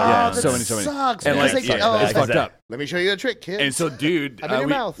 get Oh, caught Yeah, around. that so many. sucks. And because like, they- yeah, it's oh, fucked up. Let me show you a trick, kid. And so, dude, I'm in your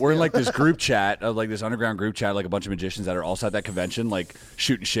mouth. we're in like this group chat of like this underground group chat, like a bunch of magicians that are also at that convention, like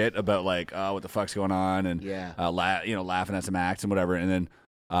shooting shit about like, oh, what the fuck's going on, and laughing at some acts and whatever. And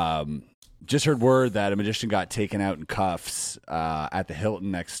then just heard word that a magician got taken out in cuffs at the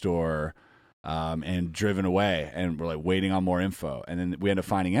Hilton next door and driven away, and we're like waiting on more info. And then we end up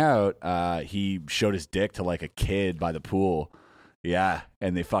finding out he showed his dick to like a kid by the pool. Yeah,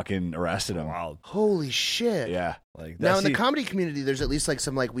 and they fucking arrested him. Wild. Holy shit. Yeah. Like Now in the see- comedy community, there's at least like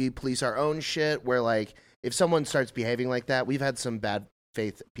some like we police our own shit where like if someone starts behaving like that, we've had some bad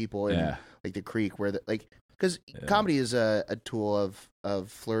faith people in like the Creek where like because comedy is a tool of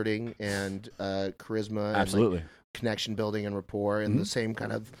flirting and charisma, Absolutely, and, like, connection building and rapport, and the same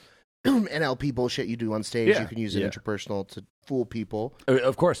kind of NLP bullshit you do on stage. Yeah. You can use it interpersonal to fool people,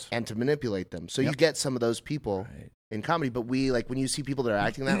 of course, and to manipulate them. So you get some of those people. In comedy, but we like when you see people that are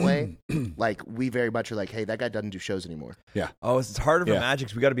acting that way, like we very much are like, hey, that guy doesn't do shows anymore. Yeah. Oh, it's harder for magic.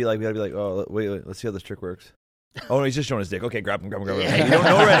 'Cause we got to be like, oh, wait, let's see how this trick works. Oh no, he's just showing his dick. Okay, grab him. You don't know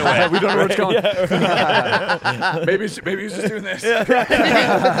right away. We don't know where it's going. maybe he's just doing this. You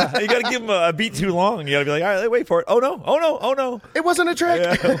got to give him a beat too long. You got to be like, all right, wait for it. Oh no. It wasn't a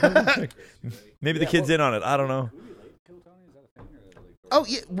trick. Maybe the kid's in on it. I don't know. Oh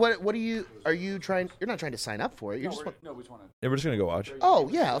yeah. What are you trying? You're not trying to sign up for it. You're just. we just want to. Yeah, we're just gonna go watch. Oh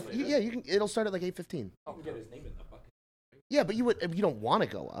yeah, yeah. You can. It'll start at like 8:15. Oh, get his name in the bucket. Yeah, but you don't want to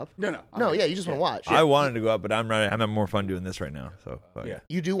go up. No. Yeah, you just want to watch. I wanted to go up, but I'm having more fun doing this right now. So yeah.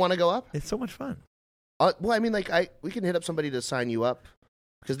 You do want to go up? It's so much fun. Well, I mean, like we can hit up somebody to sign you up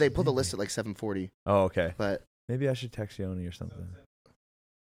because they pull the list at like 7:40. Oh, okay. But maybe I should text Yoni or something.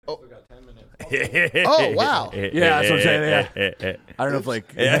 Oh. We got 10 minutes. Oh wow. Yeah, that's what I'm saying. Yeah. I don't know if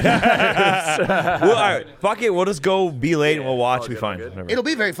like. Well, all right, fuck it. We'll just go be late and we'll watch. Be fine. Whatever. It'll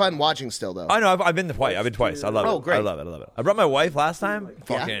be very fun watching still though. I know. I've been twice. I love it. Oh, great. I love it. I brought my wife last time.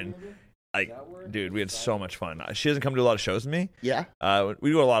 Fucking, like, dude, we had so much fun. She doesn't come to a lot of shows with me. Yeah. We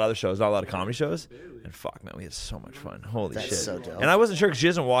do a lot of other shows, not a lot of comedy shows. And fuck, man, we had so much fun. Holy That's shit. so dope. And I wasn't sure because she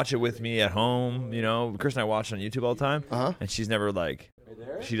doesn't watch it with me at home. You know, Chris and I watch it on YouTube all the time. And she's never like,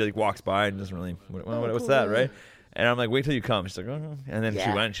 she like walks by and doesn't really, what's that, right? And I'm like, wait till you come. She's like, oh. And then she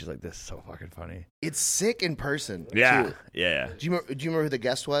went and she's like, this is so fucking funny. It's sick in person. Yeah. Too. Yeah. Do you remember who the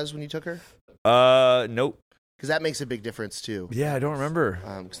guest was when you took her? Nope. Because that makes a big difference too. Yeah, I don't remember.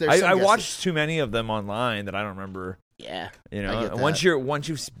 I watched too many of them online that I don't remember. Yeah, you know. And once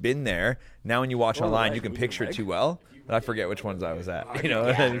you've been there, now when you watch online, you can picture it too well. But I forget which ones I was at. You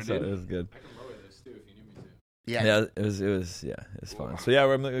know, so it was good. Yeah, it was fun. So yeah,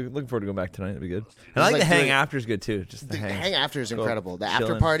 I'm looking forward to going back tonight. It'll be good. And I like the hang after is good too. Just the hang after is incredible. The chilling.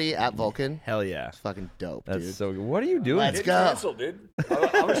 after party at Vulcan. Hell yeah, it's fucking dope. That's dude. so good. What are you doing? Let's go. Cancel, dude.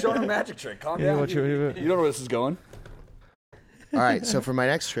 I was showing a magic trick. Calm down. You don't know where this is going. All right, so for my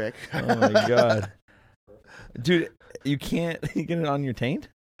next trick. Oh my god, dude, you can't get it on your taint.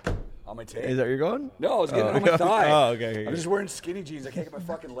 On my taint? Is that where you're going? No, I was getting it on my thigh. Oh, okay. I'm just wearing skinny jeans. I can't get my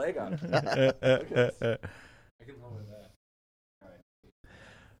fucking leg on.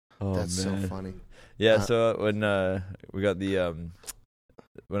 Oh, that's man. so funny. Yeah, so when we got the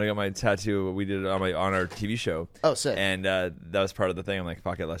when I got my tattoo, we did it on our TV show. Oh, sick. And that was part of the thing. I'm like,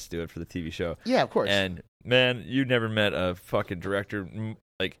 fuck it, let's do it for the TV show. Yeah, of course. And man, you never met a fucking director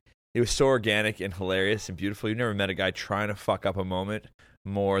like it was so organic and hilarious and beautiful. You never met a guy trying to fuck up a moment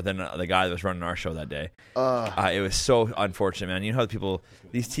more than the guy that was running our show that day. It was so unfortunate, man. You know how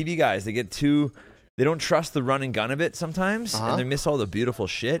these TV guys, they don't trust the run and gun of it sometimes, and they miss all the beautiful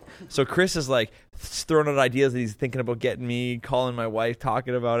shit. So Chris is like throwing out ideas that he's thinking about getting me, calling my wife,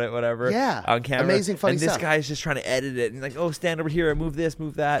 talking about it, whatever. Yeah, on camera. amazing, funny stuff. And this guy's just trying to edit it, and he's like, "Oh, stand over here, move this,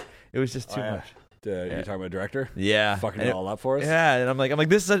 move that." It was just too much. You talking about a director? Yeah, fucking it all up for us. Yeah, and I'm like,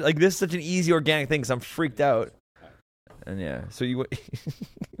 this is such an easy, organic thing. So I'm freaked out. And yeah, so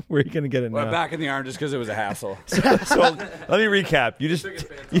where are you gonna get it now? Back in the arm just because it was a hassle. So let me recap. You just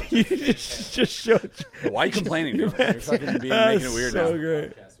showed. Why are you complaining? You're fucking making it weird now. So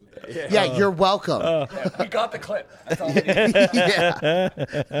great. Yeah, you're welcome. We got the clip. That's all we need. Yeah.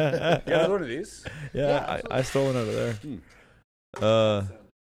 You got one of these? Yeah, I stole one out of there.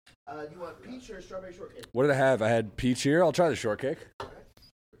 You want peach or strawberry shortcake? What did I have? I had peach here. I'll try the shortcake.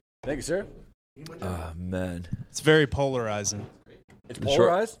 Thank you, sir. Oh man, It's very polarizing. It's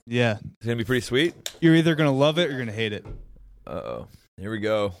polarized? Yeah. it's gonna be pretty sweet. You're either going to love it or you're going to hate it. Uh-oh. Here we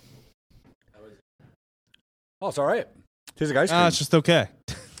go. Oh, it's all right. It tastes like ice cream. It's just okay.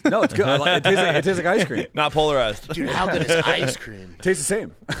 No, it's good. It tastes like ice cream. Not polarized. Dude, how good is ice cream? It tastes the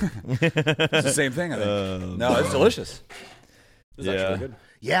same. It's the same thing, I think. No, it's delicious. It's actually really good.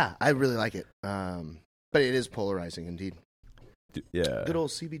 Yeah, I really like it. But it is polarizing indeed. Yeah. Good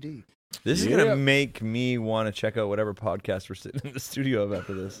old CBD. This is gonna make me want to check out whatever podcast we're sitting in the studio of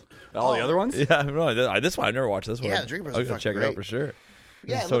after this. All the other ones? Yeah, no, this one I never watched this one. Yeah, the Drink Bros I'll is go check fucking it out great. for sure.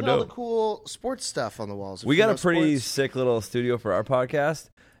 Yeah, It's so look at all the dope. cool sports stuff on the walls. We got a pretty sports. sick little studio for our podcast,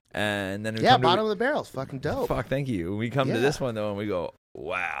 and then we Yeah, come bottom of the barrel. It's fucking dope. Fuck, thank you. We come to Yeah. this one though, and we go,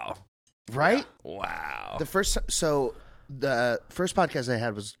 wow, Right? wow. The first so the first podcast I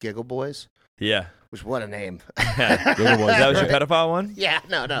had was Giggle Boys, Yeah. which what a name. That was your pedophile one? Yeah,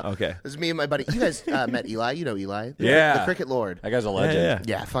 no. Okay. This is me and my buddy. You guys met Eli. You know Eli. Yeah. The Cricket Lord. That guy's a legend.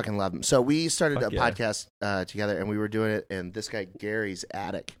 Yeah. Yeah, I fucking love him. So we started Fuck a yeah. podcast together, and we were doing it in this guy Gary's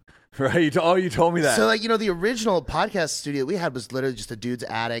attic. Right? You told me that. So, like, the original podcast studio we had was literally just a dude's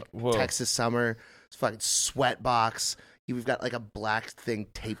attic, Whoa. Texas summer, it's fucking sweat box. We've got like a black thing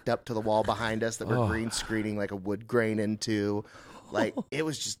taped up to the wall behind us that we're green screening like a wood grain into. Like, it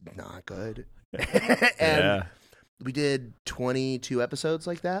was just not good. And we did 22 episodes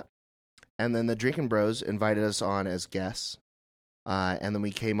like that. And then the Drinking Bros invited us on as guests. And then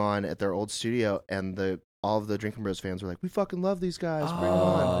we came on at their old studio, and all of the Drinking Bros fans were like, we fucking love these guys. Bring them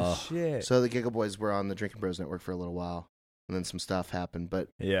on. Shit. So the Giggle Boys were on the Drinking Bros network for a little while, and then some stuff happened. But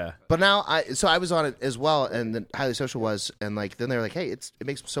Yeah. now I was on it as well, and then Highly Social was, and like then they were like, hey, it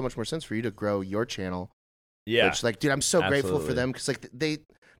makes so much more sense for you to grow your channel. Yeah. Which, like, dude, I'm so grateful for Absolutely. them because like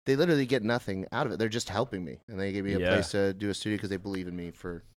they literally get nothing out of it. They're just helping me, and they gave me a place to do a studio because they believe in me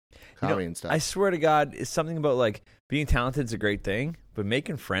for comedy and stuff. I swear to God, it's something about like being talented is a great thing, but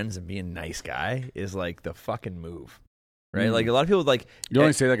making friends and being a nice guy is like the fucking move, right? Like a lot of people like You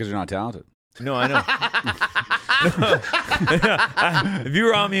only say that because you're not talented. No, I know. If you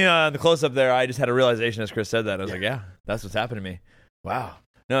were on me on the close up there, I just had a realization as Chris said that. I was like, yeah, that's what's happened to me. Wow.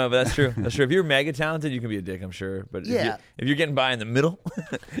 No, but that's true. That's true. If you're mega talented, you can be a dick, I'm sure. But Yeah. if you're getting by in the middle,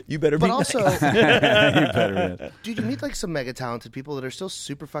 you better be but also, You better be. dude, you meet like some mega talented people that are still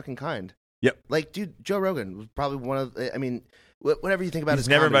super fucking kind. Yep. Like, dude, Joe Rogan was probably one of. I mean, whatever you think about He's his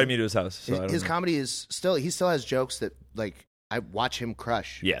never comedy, invited me to his house. So I don't his know. comedy is still. He still has jokes that like I watch him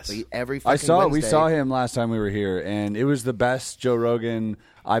crush. Yes. Like, every fucking We Wednesday. saw him last time we were here, and it was the best Joe Rogan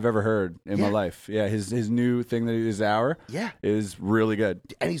I've ever heard in my Yeah. life. Yeah, his new thing that is hour. Yeah. Is really good.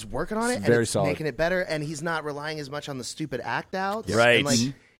 And he's working on it, and very it's solid. making it better. And he's not relying as much on the stupid act outs. Right. And, like,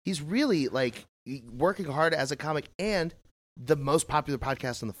 he's really like working hard as a comic, and the most popular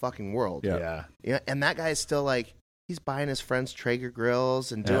podcast in the fucking world. Yeah. Yeah, and that guy is still like he's buying his friends Traeger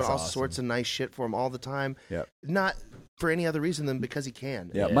grills and doing That's all awesome. sorts of nice shit for him all the time. Yep. Not for any other reason than because he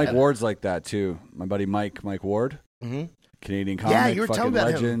can. Yeah, Yeah. Mike Ward's like that too. My buddy Mike Ward, Mm-hmm. Canadian comic, Yeah, you were fucking telling about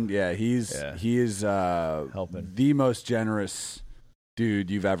him. legend. Yeah, he is Helping. the most generous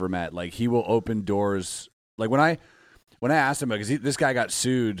dude you've ever met. Like he will open doors. Like when I asked him because this guy got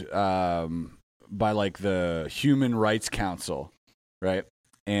sued by like the Human Rights Council, right?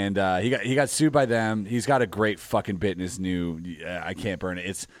 And he got sued by them. He's got a great fucking bit in his new I Can't Burn It.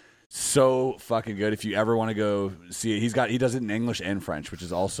 It's so fucking good. If you ever want to go see it, he does it in English and French, which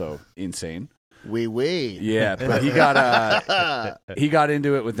is also insane. Oui. Yeah, but he got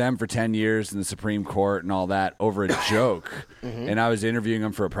into it with them for 10 years in the Supreme Court and all that over a joke. And I was interviewing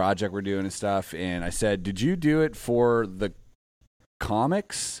him for a project we're doing and stuff, and I said, "Did you do it for the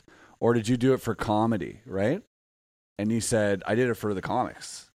comics or did you do it for comedy?" Right? And he said, "I did it for the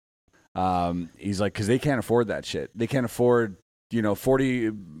comics." He's like, because they can't afford that shit. They can't afford, 40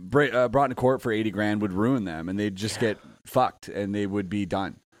 brought into court for 80 grand would ruin them, and they'd just get fucked, and they would be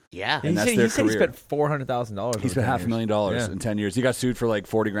done. Yeah. And that's he their said he career. spent $400,000. He spent $500,000 in 10 years. He got sued for like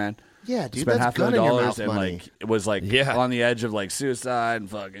 40 grand. Yeah, dude. Spent That's $500,000 gun in your mouth and money. like it was like on the edge of like suicide and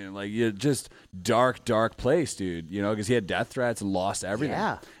fucking like just dark place, dude. Because he had death threats and lost everything.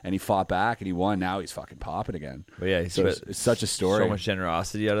 Yeah. And he fought back and he won. Now he's fucking popping again. But yeah, So it's such a story. So much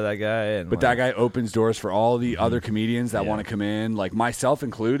generosity out of that guy. And But that guy opens doors for all the other comedians that Yeah. want to come in, like myself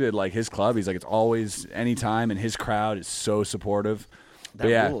included. Like his club, he's like it's always anytime, and his crowd is so supportive. But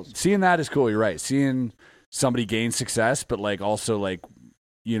yeah, rules. seeing that is cool. You're right. Seeing somebody gain success, but like also like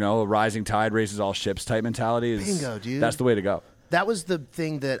a rising tide raises all ships type mentality is Bingo, dude. That's the way to go. That was the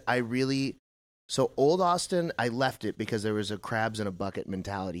thing that I really. So old Austin, I left it because there was a crabs in a bucket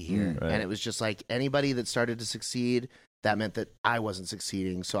mentality here, right. and it was just like anybody that started to succeed, that meant that I wasn't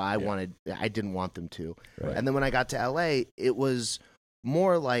succeeding, so I didn't want them to. Right. And then when I got to LA, it was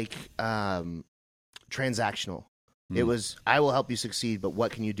more like transactional. It was I will help you succeed, but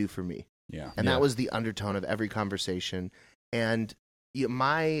what can you do for me? Yeah. And that was the undertone of every conversation. And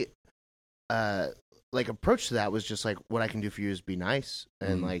my approach to that was just like, what I can do for you is be nice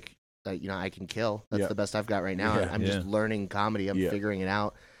and I can kill. That's the best I've got right now. Yeah. I'm just learning comedy. I'm Yeah. figuring it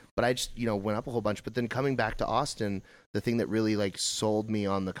out. But I just went up a whole bunch. But then coming back to Austin, the thing that really like sold me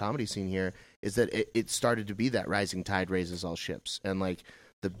on the comedy scene here is that it started to be that rising tide raises all ships, and like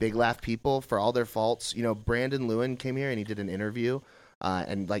the Big Laugh people, for all their faults, Brandon Lewin came here and he did an interview.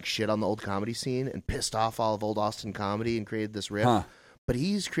 And like shit on the old comedy scene and pissed off all of old Austin comedy and created this riff. Huh. but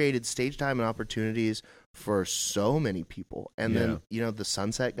he's created stage time and opportunities for so many people. And then, the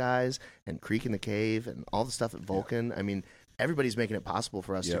Sunset guys and Creek in the Cave and all the stuff at Vulcan. I mean, everybody's making it possible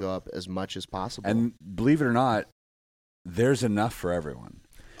for us to go up as much as possible. And believe it or not, there's enough for everyone.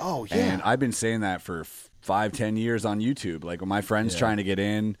 Oh, yeah. And I've been saying that for 5-10 years on YouTube. Like when my friends trying to get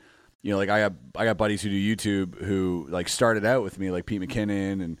in, like I got buddies who do YouTube who like started out with me, like Pete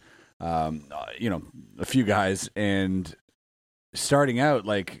McKinnon and a few guys. And starting out,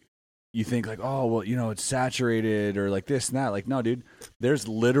 like you think like, oh well, it's saturated or like this and that. Like no, dude, there's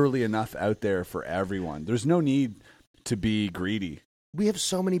literally enough out there for everyone. There's no need to be greedy. We have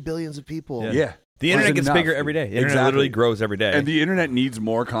so many billions of people. Yeah. The internet gets bigger every day. The internet literally grows every day, and the internet needs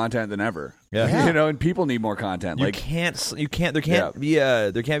more content than ever. Yeah. And people need more content. There can't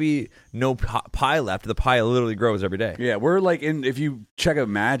be no pie left. The pie literally grows every day. Yeah, we're like if you check out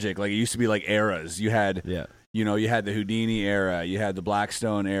Magic, like it used to be like eras. You had you had the Houdini era, you had the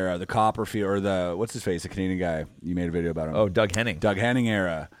Blackstone era, the Copperfield, or the what's his face, the Canadian guy. You made a video about him. Oh, Doug Henning. Doug Henning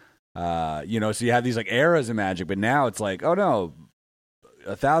era. So you have these like eras of Magic, but now it's like, oh no.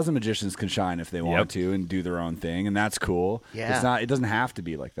 1,000 magicians can shine if they want to and do their own thing, and that's cool. Yeah. It doesn't have to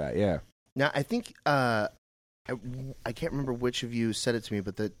be like that. Yeah. Now, I think I can't remember which of you said it to me,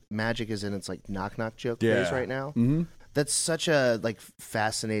 but that Magic is in its like knock knock joke phase right now. Mm-hmm. That's such a like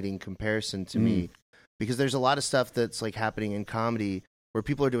fascinating comparison to me, because there's a lot of stuff that's like happening in comedy where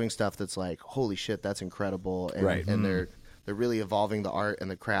people are doing stuff that's like, holy shit, that's incredible, and, and they're really evolving the art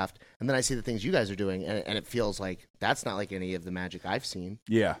and the craft. And then I see the things you guys are doing, and it feels like that's not like any of the Magic I've seen.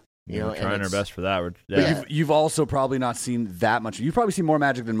 Yeah. We're trying our best for that. But you've also probably not seen that much. You've probably seen more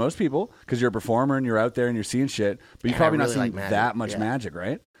Magic than most people because you're a performer and you're out there and you're seeing shit. But you've probably not seen that much Magic,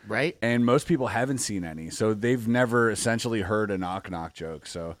 right? Right. And most people haven't seen any. So they've never essentially heard a knock-knock joke.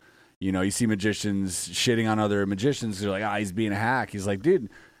 So, you see magicians shitting on other magicians. They're like, he's being a hack. He's like, dude,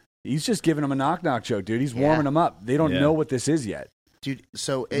 he's just giving them a knock-knock joke, dude. He's warming them up. They don't know what this is yet. Dude,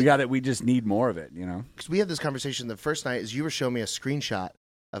 so we just need more of it, Because we had this conversation the first night is you were showing me a screenshot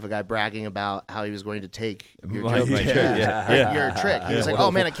of a guy bragging about how he was going to take your joke. Your trick. He was like, oh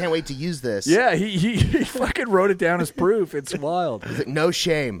man, I can't wait to use this. Yeah, he fucking wrote it down as proof. It's wild. He's like, no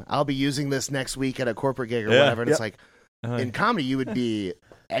shame. I'll be using this next week at a corporate gig or whatever. And it's like, in comedy, you would be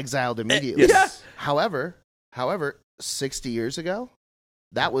exiled immediately. However, 60 years ago,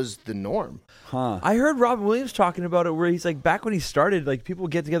 that was the norm. I heard Robin Williams talking about it where he's like, back when he started, like people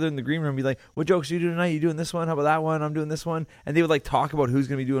would get together in the green room and be like, what jokes are you doing tonight? You doing this one? How about that one? I'm doing this one. And they would like talk about who's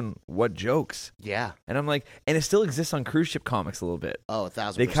going to be doing what jokes. Yeah. And I'm like, and it still exists on cruise ship comics a little bit. Oh,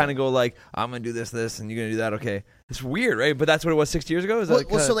 1,000%. They kind of go like, I'm going to do this, and you're going to do that. Okay. It's weird, right? But that's what it was 60 years ago? Is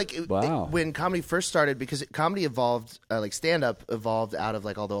that when comedy first started, because comedy evolved, like stand-up evolved out of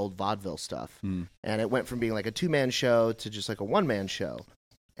like all the old vaudeville stuff. And it went from being like a two-man show to just like a one-man show.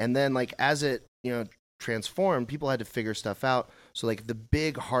 And then, like, as it, transformed, people had to figure stuff out. So, like, the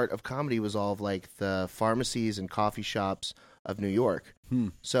big heart of comedy was all of, like, the pharmacies and coffee shops of New York.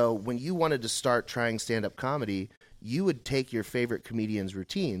 So, when you wanted to start trying stand-up comedy, you would take your favorite comedians'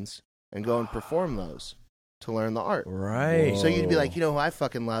 routines and go and perform those to learn the art. Right. So, you'd be like, who I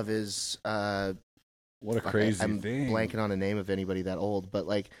fucking love is... what a crazy I'm thing. blanking on a name of anybody that old, but,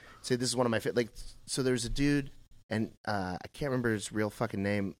 like, say this is one of my favorite... Like, so there's a dude... And I can't remember his real fucking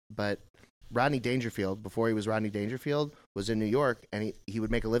name, but Rodney Dangerfield, before he was Rodney Dangerfield, was in New York, and he would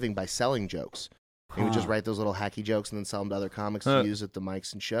make a living by selling jokes. He would just write those little hacky jokes and then sell them to other comics to use at the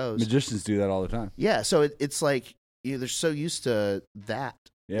mics and shows. Magicians do that all the time. Yeah, so it's like they're so used to that.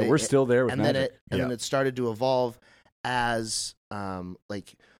 Yeah, we're still there with and Magic. Then it started to evolve as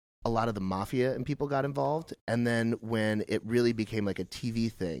like a lot of the mafia and people got involved, and then when it really became like a TV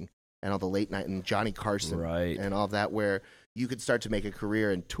thing. And all the late night and Johnny Carson and all of that, where you could start to make a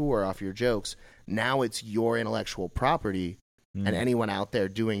career and tour off your jokes. Now it's your intellectual property, and anyone out there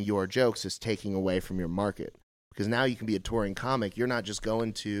doing your jokes is taking away from your market. Because now you can be a touring comic. You're not just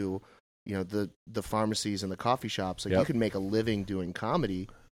going to, the pharmacies and the coffee shops. Like you can make a living doing comedy.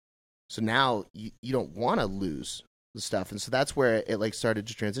 So now you don't want to lose the stuff, and so that's where it like started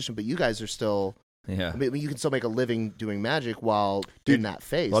to transition. But you guys are still. Yeah, I mean, you can still make a living doing magic while in that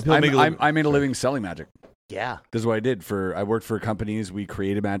phase. I made a living selling magic. Yeah, this is what I did. I worked for companies. We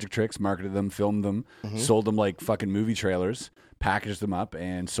created magic tricks, marketed them, filmed them, sold them like fucking movie trailers, packaged them up,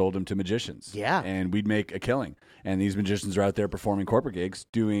 and sold them to magicians. Yeah, and we'd make a killing. And these magicians are out there performing corporate gigs,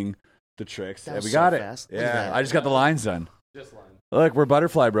 doing the tricks. That was we got so it. Fast. Yeah, I just got the lines done. Just lines. Look, we're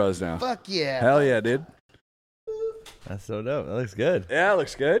Butterfly Bros now. Fuck yeah! Hell yeah, dude. That's so dope. That looks good. Yeah, it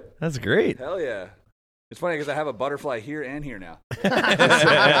looks good. That's great. Hell yeah. It's funny because I have a butterfly here and here now.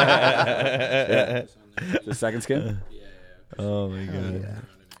 The second skin? Oh my god,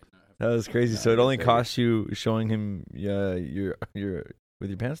 that was crazy. So it only cost you showing him your with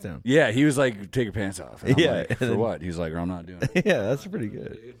your pants down. Yeah, he was like, "Take your pants off." And I'm Yeah, like, for what? He's like, "I'm not doing it." Yeah, that's pretty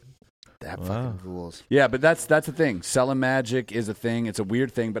good. That Wow. fucking rules. Yeah, but that's the thing. Selling magic is a thing. It's a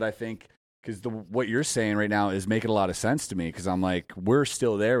weird thing, but I think because what you're saying right now is making a lot of sense to me because I'm like, we're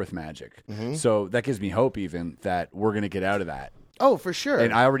still there with magic. Mm-hmm. So that gives me hope even that we're going to get out of that. Oh, for sure.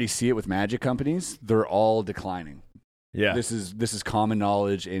 And I already see it with magic companies. They're all declining. Yeah, This is common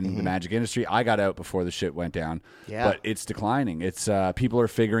knowledge in the magic industry. I got out before the shit went down. Yeah. But it's declining. It's people are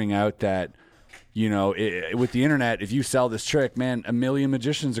figuring out that with the internet, if you sell this trick, man, a million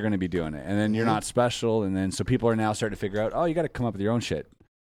magicians are going to be doing it, and then you're not special, and then so people are now starting to figure out, oh, you got to come up with your own shit.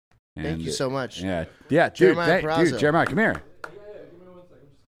 Thank And you so much. Yeah, dude, Jeremiah Perazzo. dude, Jeremiah, come here.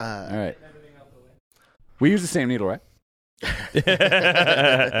 All right. We use the same needle, right?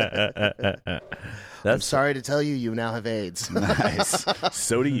 I'm sorry to tell you, you now have AIDS. Nice.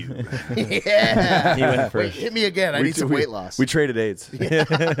 So do you. Yeah. He went Wait, first. hit me again. I need some weight loss. We traded AIDS.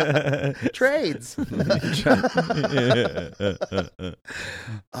 Trades. Did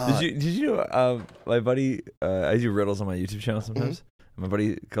you know my buddy? I do riddles on my YouTube channel sometimes. My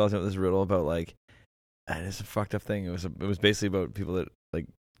buddy calls out this riddle about like, and it's a fucked up thing. It was basically about people that like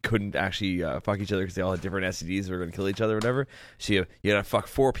couldn't actually fuck each other because they all had different STDs or were going to kill each other or whatever. So you gotta fuck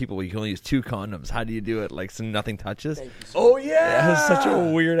 4 people, but you can only use 2 condoms. How do you do it? Like so nothing touches. Oh yeah, It's such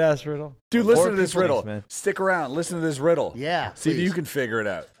a weird ass riddle. dude. Listen to this people, riddle. man. Stick around. Listen to this riddle. Yeah, See if please. you can figure it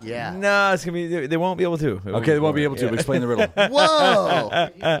out. Yeah. No, it's gonna be. They won't be able to. Okay, they won't be able to. Explain the riddle. Whoa.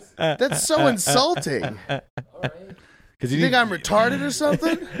 That's so insulting. Because You think I'm retarded or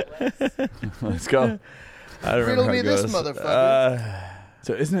something? Let's go. I don't Riddle remember how me it this goes. motherfucker.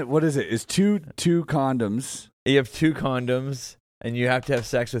 So isn't it? What is it? Is two condoms? You have 2 condoms, and you have to have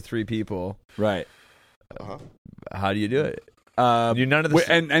sex with 3 people. Right. How do you do it? You none of the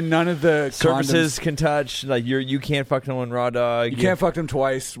and none of the surfaces condoms, can touch. Like you can't fuck no one raw dog. you can't fuck them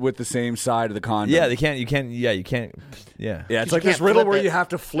twice with the same side of the condom. Yeah, they can't. You can't. Yeah, you can't. Yeah. Yeah, it's You like this can't riddle flip where it. you have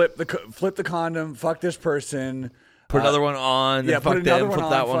to flip the condom, fuck this person. Put another one on. Yeah, then fuck put another them, one flip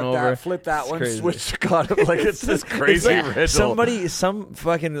on, that one fuck over. that, flip that It's one, crazy. switch the condom. Like it's this crazy It's riddle. like some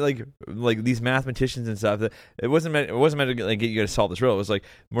fucking like these mathematicians and stuff. That it wasn't meant to like get you to solve this riddle. It was like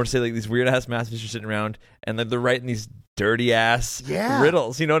more to say like these weird ass mathematicians sitting around and they're writing these dirty ass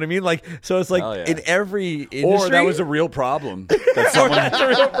riddles. You know what I mean? Like so it's like Hell yeah. in every industry. Or that was a real problem. That someone, That's a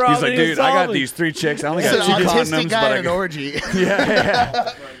real problem. he's like, dude, I got these 3 chicks. I only It's got an 2 autistic condoms, guy but in I an orgy.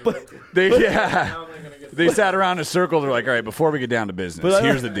 yeah. They sat around in a circle. They're like, all right, before we get down to business,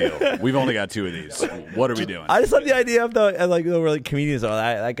 here's the deal. We've only got 2 of these. What are we doing? I just love the idea of where like comedians are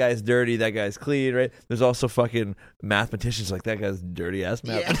that guy's dirty, that guy's clean, right? There's also fucking mathematicians like that guy's dirty ass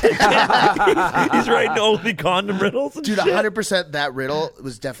mathematician. He's writing only condom riddles. And Dude, shit. 100% that riddle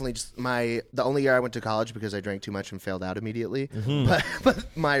was definitely just the only year I went to college because I drank too much and failed out immediately. But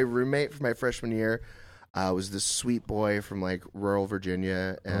my roommate for my freshman year was this sweet boy from like rural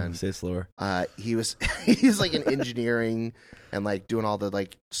Virginia, and Say it slower. he's like in engineering and like doing all the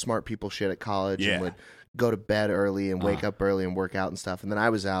like smart people shit at college, Yeah. and would go to bed early and wake up early and work out and stuff. And then I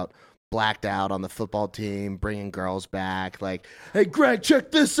was out blacked out on the football team, bringing girls back, like, hey, Greg, check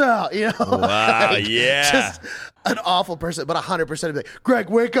this out, you know? Wow, Like, yeah. Just an awful person, but 100% would be like, Greg,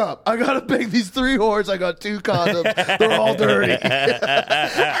 wake up. I got to bang these 3 whores. I got 2 condoms. They're all dirty.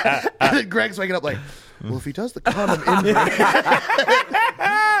 And then Greg's waking up like, well, if he does the condom invert.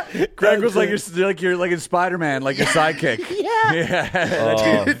 Greg was like you're like in Spider-Man, like your sidekick. Yeah.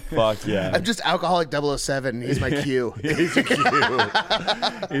 Oh, fuck yeah. I'm just alcoholic 007. He's my cue. He's a cue.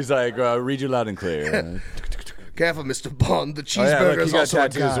 He's like, read you loud and clear. Careful, Mr. Bond. The Oh, yeah, cheeseburger look, is he got also a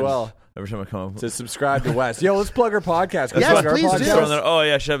tattoos as gun. well. Every time I come home. To subscribe to Wes. Yo, let's plug our podcast. Yes, Plug our please do. podcast. Oh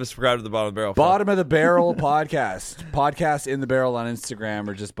yeah, should have subscribed to the bottom of the barrel. Bottom of the Barrel podcast. Podcast in the Barrel on Instagram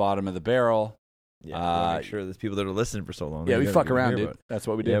or just Bottom of the Barrel. Yeah, we wanna make sure there's people that are listening for so long. Yeah, They we gotta fuck hear around, about dude. it. That's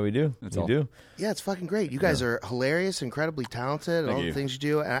what we do. Yeah, we do. That's we all. do. Yeah, it's fucking great. You guys are hilarious, incredibly talented, and Thank all you. the things you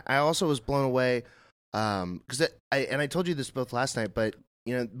do. And I also was blown away because I told you this both last night, but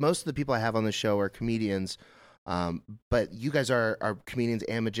you know, most of the people I have on the show are comedians, but you guys are comedians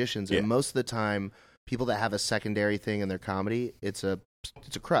and magicians, Yeah. and most of the time, people that have a secondary thing in their comedy, it's a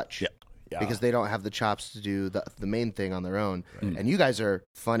crutch. Yeah. Yeah. Because they don't have the chops to do the main thing on their own. Right. And you guys are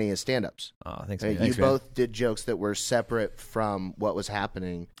funny as stand-ups. Oh, thanks. I mean, man. you man. both did jokes that were separate from what was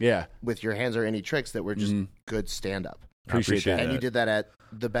happening Yeah. with your hands or any tricks that were just Mhm. good stand-up. Appreciate that. And you did that at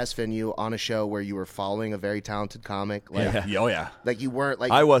the best venue on a show where you were following a very talented comic. Like, Yeah. Oh, yeah. like you weren't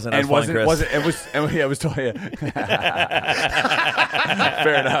like I wasn't. I And was following Chris. it was totally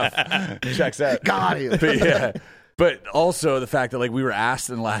fair enough. Checks out. got him. But also the fact that like we were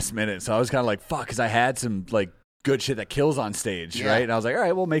asked in the last minute, so I was kind of like, fuck, because I had some like good shit that kills on stage, right? And I was like, all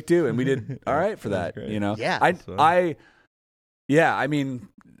right, we'll make do, and we did all right for that, you know. Yeah, I mean,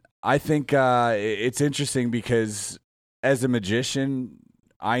 I think it's interesting because as a magician,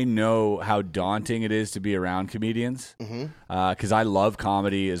 I know how daunting it is to be around comedians because I love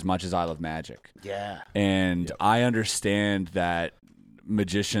comedy as much as I love magic. Yeah, and I understand that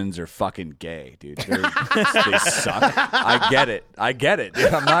magicians are fucking gay, dude. They suck. I get it.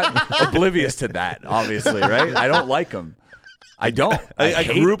 I'm not oblivious to that, obviously, right? I don't like them. I don't.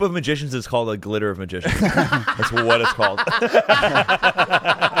 A group of magicians is called a glitter of magicians. That's what it's called.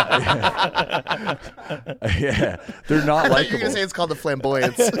 Yeah, they're not I thought likable. you were gonna say it's called the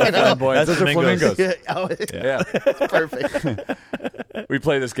flamboyance. Flamboyance. Those are flamingos. Yeah, perfect. We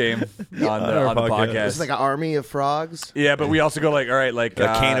play this game on the podcast. It's like an army of frogs. Yeah, but we also go like, all right, like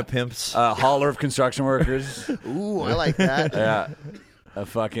a cane of pimps, holler of construction workers. Ooh, I like that. Yeah. A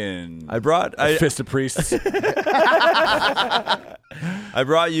fucking fist of priests. I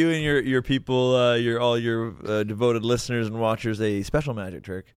brought you and your people, all your devoted listeners and watchers a special magic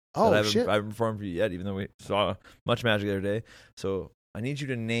trick. Oh, that shit. I haven't performed for you yet, even though we saw much magic the other day. So I need you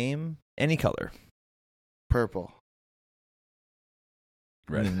to name any color. Purple.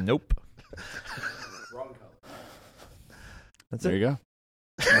 Red. Nope. Wrong color. That's There it. you go.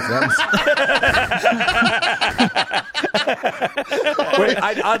 Wait,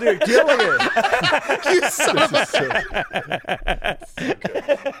 I'll do it. Deal with it. You son of a...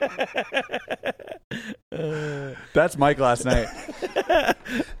 That's Mike last night.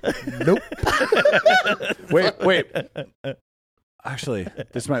 Nope. Wait. Actually,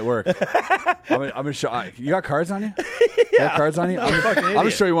 this might work. I'm gonna show. You got cards on you? You got cards on you? I'm gonna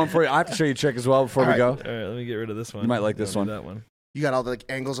show you one for you. I have to show you a trick as well before we go. All right, let me get rid of this one. You might like this one. That one. You got all the like,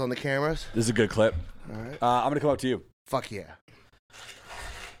 angles on the cameras? This is a good clip. All right. I'm gonna come up to you. Fuck yeah.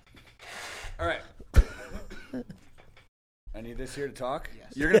 All right. I need this here to talk.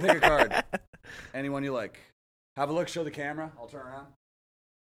 Yes. You're gonna pick a card. Anyone you like. Have a look. Show the camera. I'll turn around.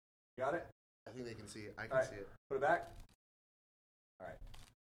 Got it? I think they can see it. I can see it. Put it back. All right.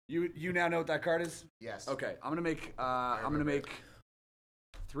 You now know what that card is? Yes. Okay. I'm gonna make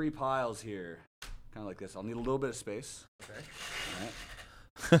 3 piles here, kind of like this. I'll need a little bit of space. Okay. All right.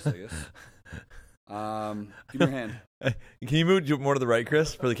 Just like this. Give me your hand. Can you move more to the right,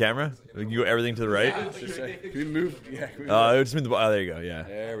 Chris, for the camera? You go everything to the right. Can we move? Yeah. Just move there you go. Yeah.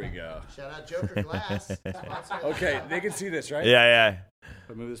 There we go. Shout out Joker Glass. Okay, they can see this, right? Yeah. If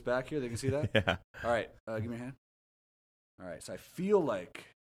I move this back here, they can see that. Yeah. All right. Give me your hand. All right. So I feel like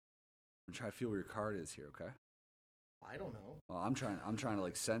I'm trying to feel where your card is here. Okay. I don't know. Well, I'm trying to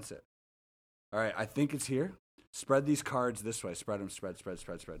like sense it. All right, I think it's here. Spread these cards this way. Spread them. Spread.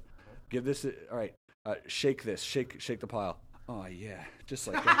 Give this. All right. Shake this. Shake the pile. Oh yeah, just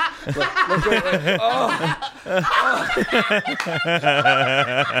like that.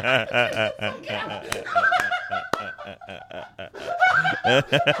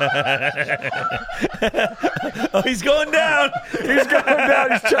 Oh, he's going down. He's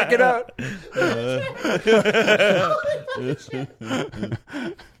checking out.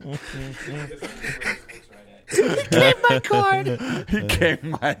 He gave my card.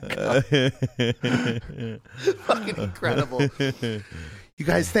 Fucking incredible. You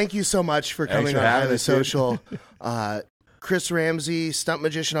guys, thank you so much for coming on Highly Social. Chris Ramsay, Stunt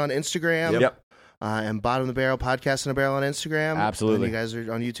Magician on Instagram. Yep. And Bottom of the Barrel Podcast in a Barrel on Instagram. Absolutely. And you guys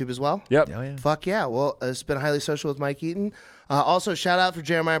are on YouTube as well? Yep. Oh, yeah. Fuck yeah. Well, it's been Highly Social with Mike Eaton. Also, shout out for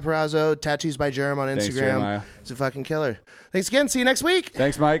Jeremiah Perazzo, Tattoos by Jerem on Instagram. Thanks, Jeremiah. It's a fucking killer. Thanks again. See you next week.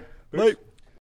 Thanks, Mike. Bye.